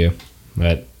happens to you.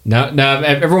 But now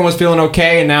everyone was feeling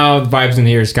okay, and now the vibes in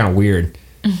here is kind of weird.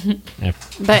 Yeah.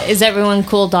 But is everyone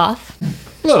cooled off?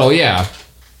 A little, yeah.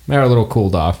 They're a little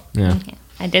cooled off. Yeah, Okay.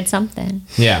 I did something.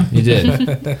 yeah, you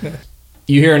did.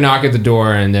 You hear a knock at the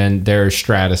door, and then there's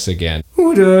Stratus again.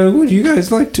 Would you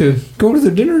guys like to go to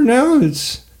the dinner now?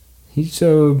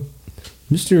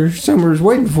 Mr. Summers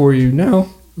waiting for you now.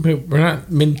 Wait, we're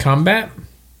not mid-combat?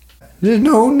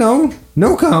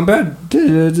 No combat.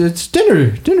 It's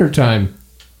dinner time.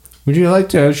 Would you like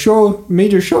to show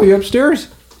you upstairs?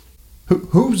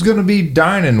 Who's gonna be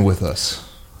dining with us?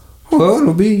 Well,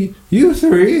 it'll be you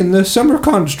three and the Summer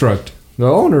Construct, the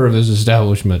owner of this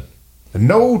establishment.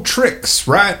 No tricks,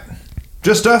 right?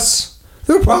 Just us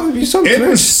There'll probably be some in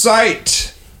tricks.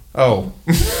 sight. Oh.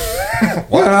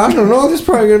 Well, I don't know. There's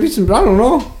probably gonna be some. I don't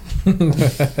know.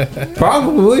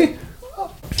 Probably.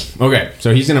 Okay,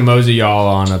 so he's gonna mosey y'all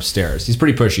on upstairs. He's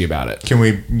pretty pushy about it. Can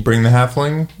we bring the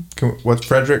halfling? What's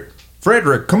Frederick?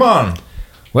 Frederick, come on.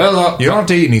 Well, You don't have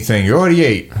to eat anything. You already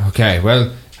ate. okay.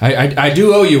 Well, I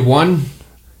do owe you one,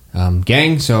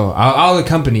 gang. So I'll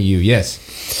accompany you. Yes.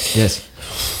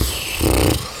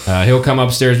 He'll come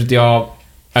upstairs with y'all.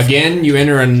 Again, you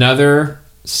enter another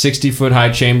 60-foot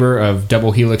high chamber of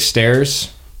double helix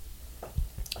stairs.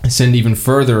 Ascend even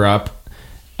further up.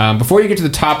 Before you get to the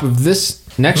top of this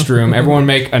next room, everyone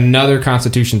make another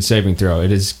Constitution saving throw.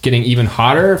 It is getting even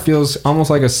hotter. It feels almost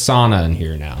like a sauna in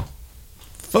here now.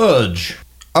 Fudge.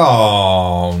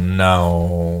 Oh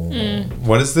no.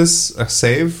 What is this? A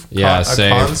save? Yeah, a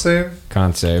save. con save?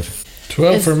 Con save.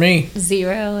 12 for me.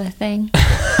 0 a thing.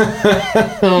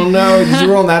 Oh no! Did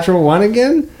you roll natural 1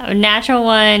 again? A natural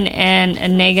 1 and a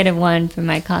 -1 for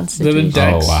my constitution. Little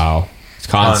Dex. Oh wow! It's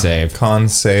con save. Con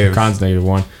save. Con's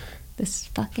 -1. This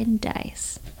fucking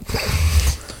dice.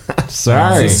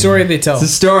 Sorry. It's a story they tell. It's a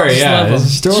story, Just yeah. love It's a 'em.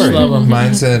 story. Just love 'em.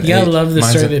 Mine's an You gotta eight- love the mine's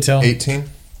story an they tell. 18.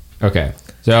 Okay.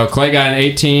 So Clay got an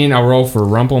 18. I'll roll for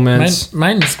Rumplemintz.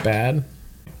 Mine's bad.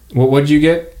 What'd you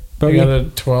get, I Bogey? got a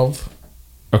 12.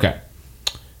 Okay.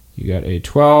 You got a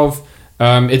 12.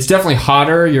 It's definitely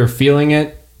hotter. You're feeling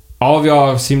it. All of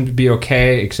y'all seem to be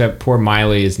okay, except poor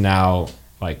Miley is now,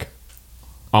 like,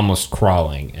 almost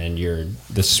crawling. And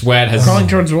the sweat has... Crawling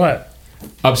towards what?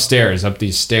 Upstairs, up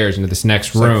these stairs into this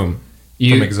next like room.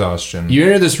 From exhaustion. You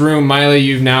enter this room, Miley,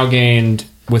 you've now gained,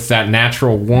 with that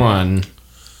natural 1,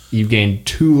 you've gained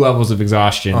 2 levels of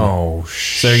exhaustion. Oh,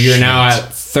 So you're now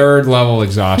at 3rd level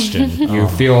exhaustion. You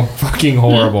feel fucking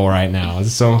horrible right now.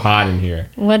 It's so hot in here.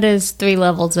 What does 3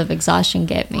 levels of exhaustion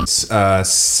get me?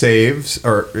 Saves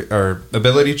or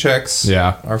ability checks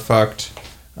Yeah. are fucked.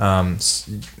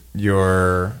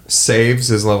 Your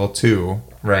saves is level 2,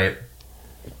 right?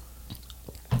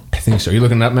 I think so. You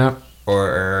looking up, map?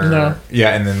 Or No. Yeah,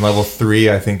 and then level 3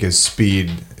 I think is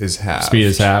speed is half. Speed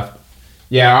is half.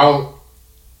 Yeah,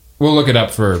 we'll look it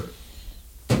up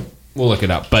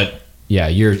But yeah,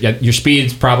 your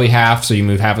speed's probably half, so you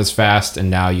move half as fast, and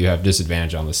now you have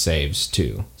disadvantage on the saves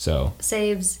too. So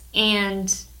Saves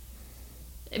and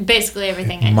basically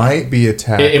everything. It might be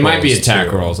attack. it might be rolls, attack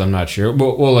too. rolls. I'm not sure.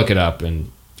 We'll look it up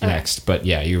next. But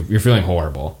yeah, you're feeling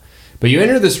horrible. But you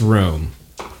enter this room.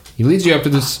 He leads you up to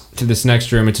this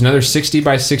next room. It's another 60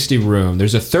 by 60 room.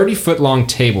 There's a 30-foot long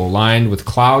table lined with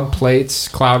cloud plates,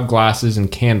 cloud glasses,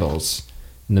 and candles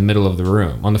in the middle of the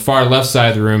room. On the far left side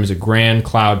of the room is a grand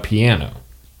cloud piano.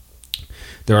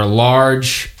 There are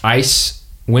large ice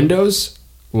windows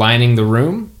lining the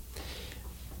room.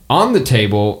 On the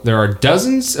table, there are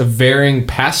dozens of varying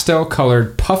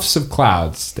pastel-colored puffs of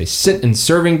clouds. They sit in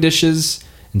serving dishes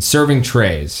and serving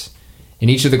trays. In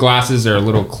each of the glasses, there are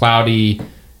little cloudy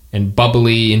and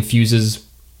bubbly infuses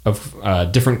of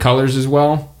different colors as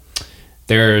well.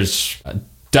 There's a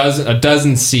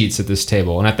dozen seats at this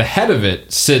table, and at the head of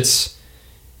it sits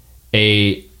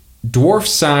a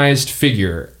dwarf-sized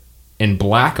figure in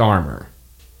black armor.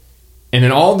 And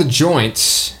in all the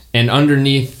joints and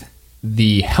underneath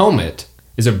the helmet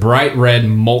is a bright red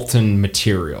molten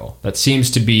material that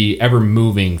seems to be ever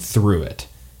moving through it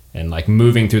and like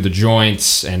moving through the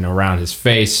joints and around his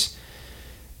face.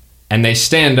 And they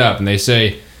stand up and they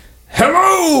say,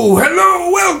 "Hello,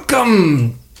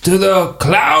 welcome to the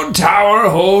Cloud Tower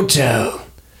Hotel.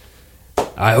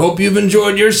 I hope you've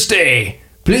enjoyed your stay.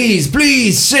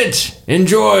 Please sit,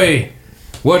 enjoy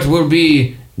what will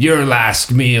be your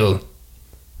last meal."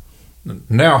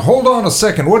 Now, hold on a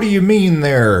second. What do you mean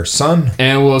there, son?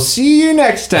 And we'll see you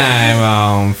next time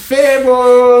on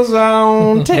Fables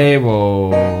on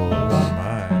Tables.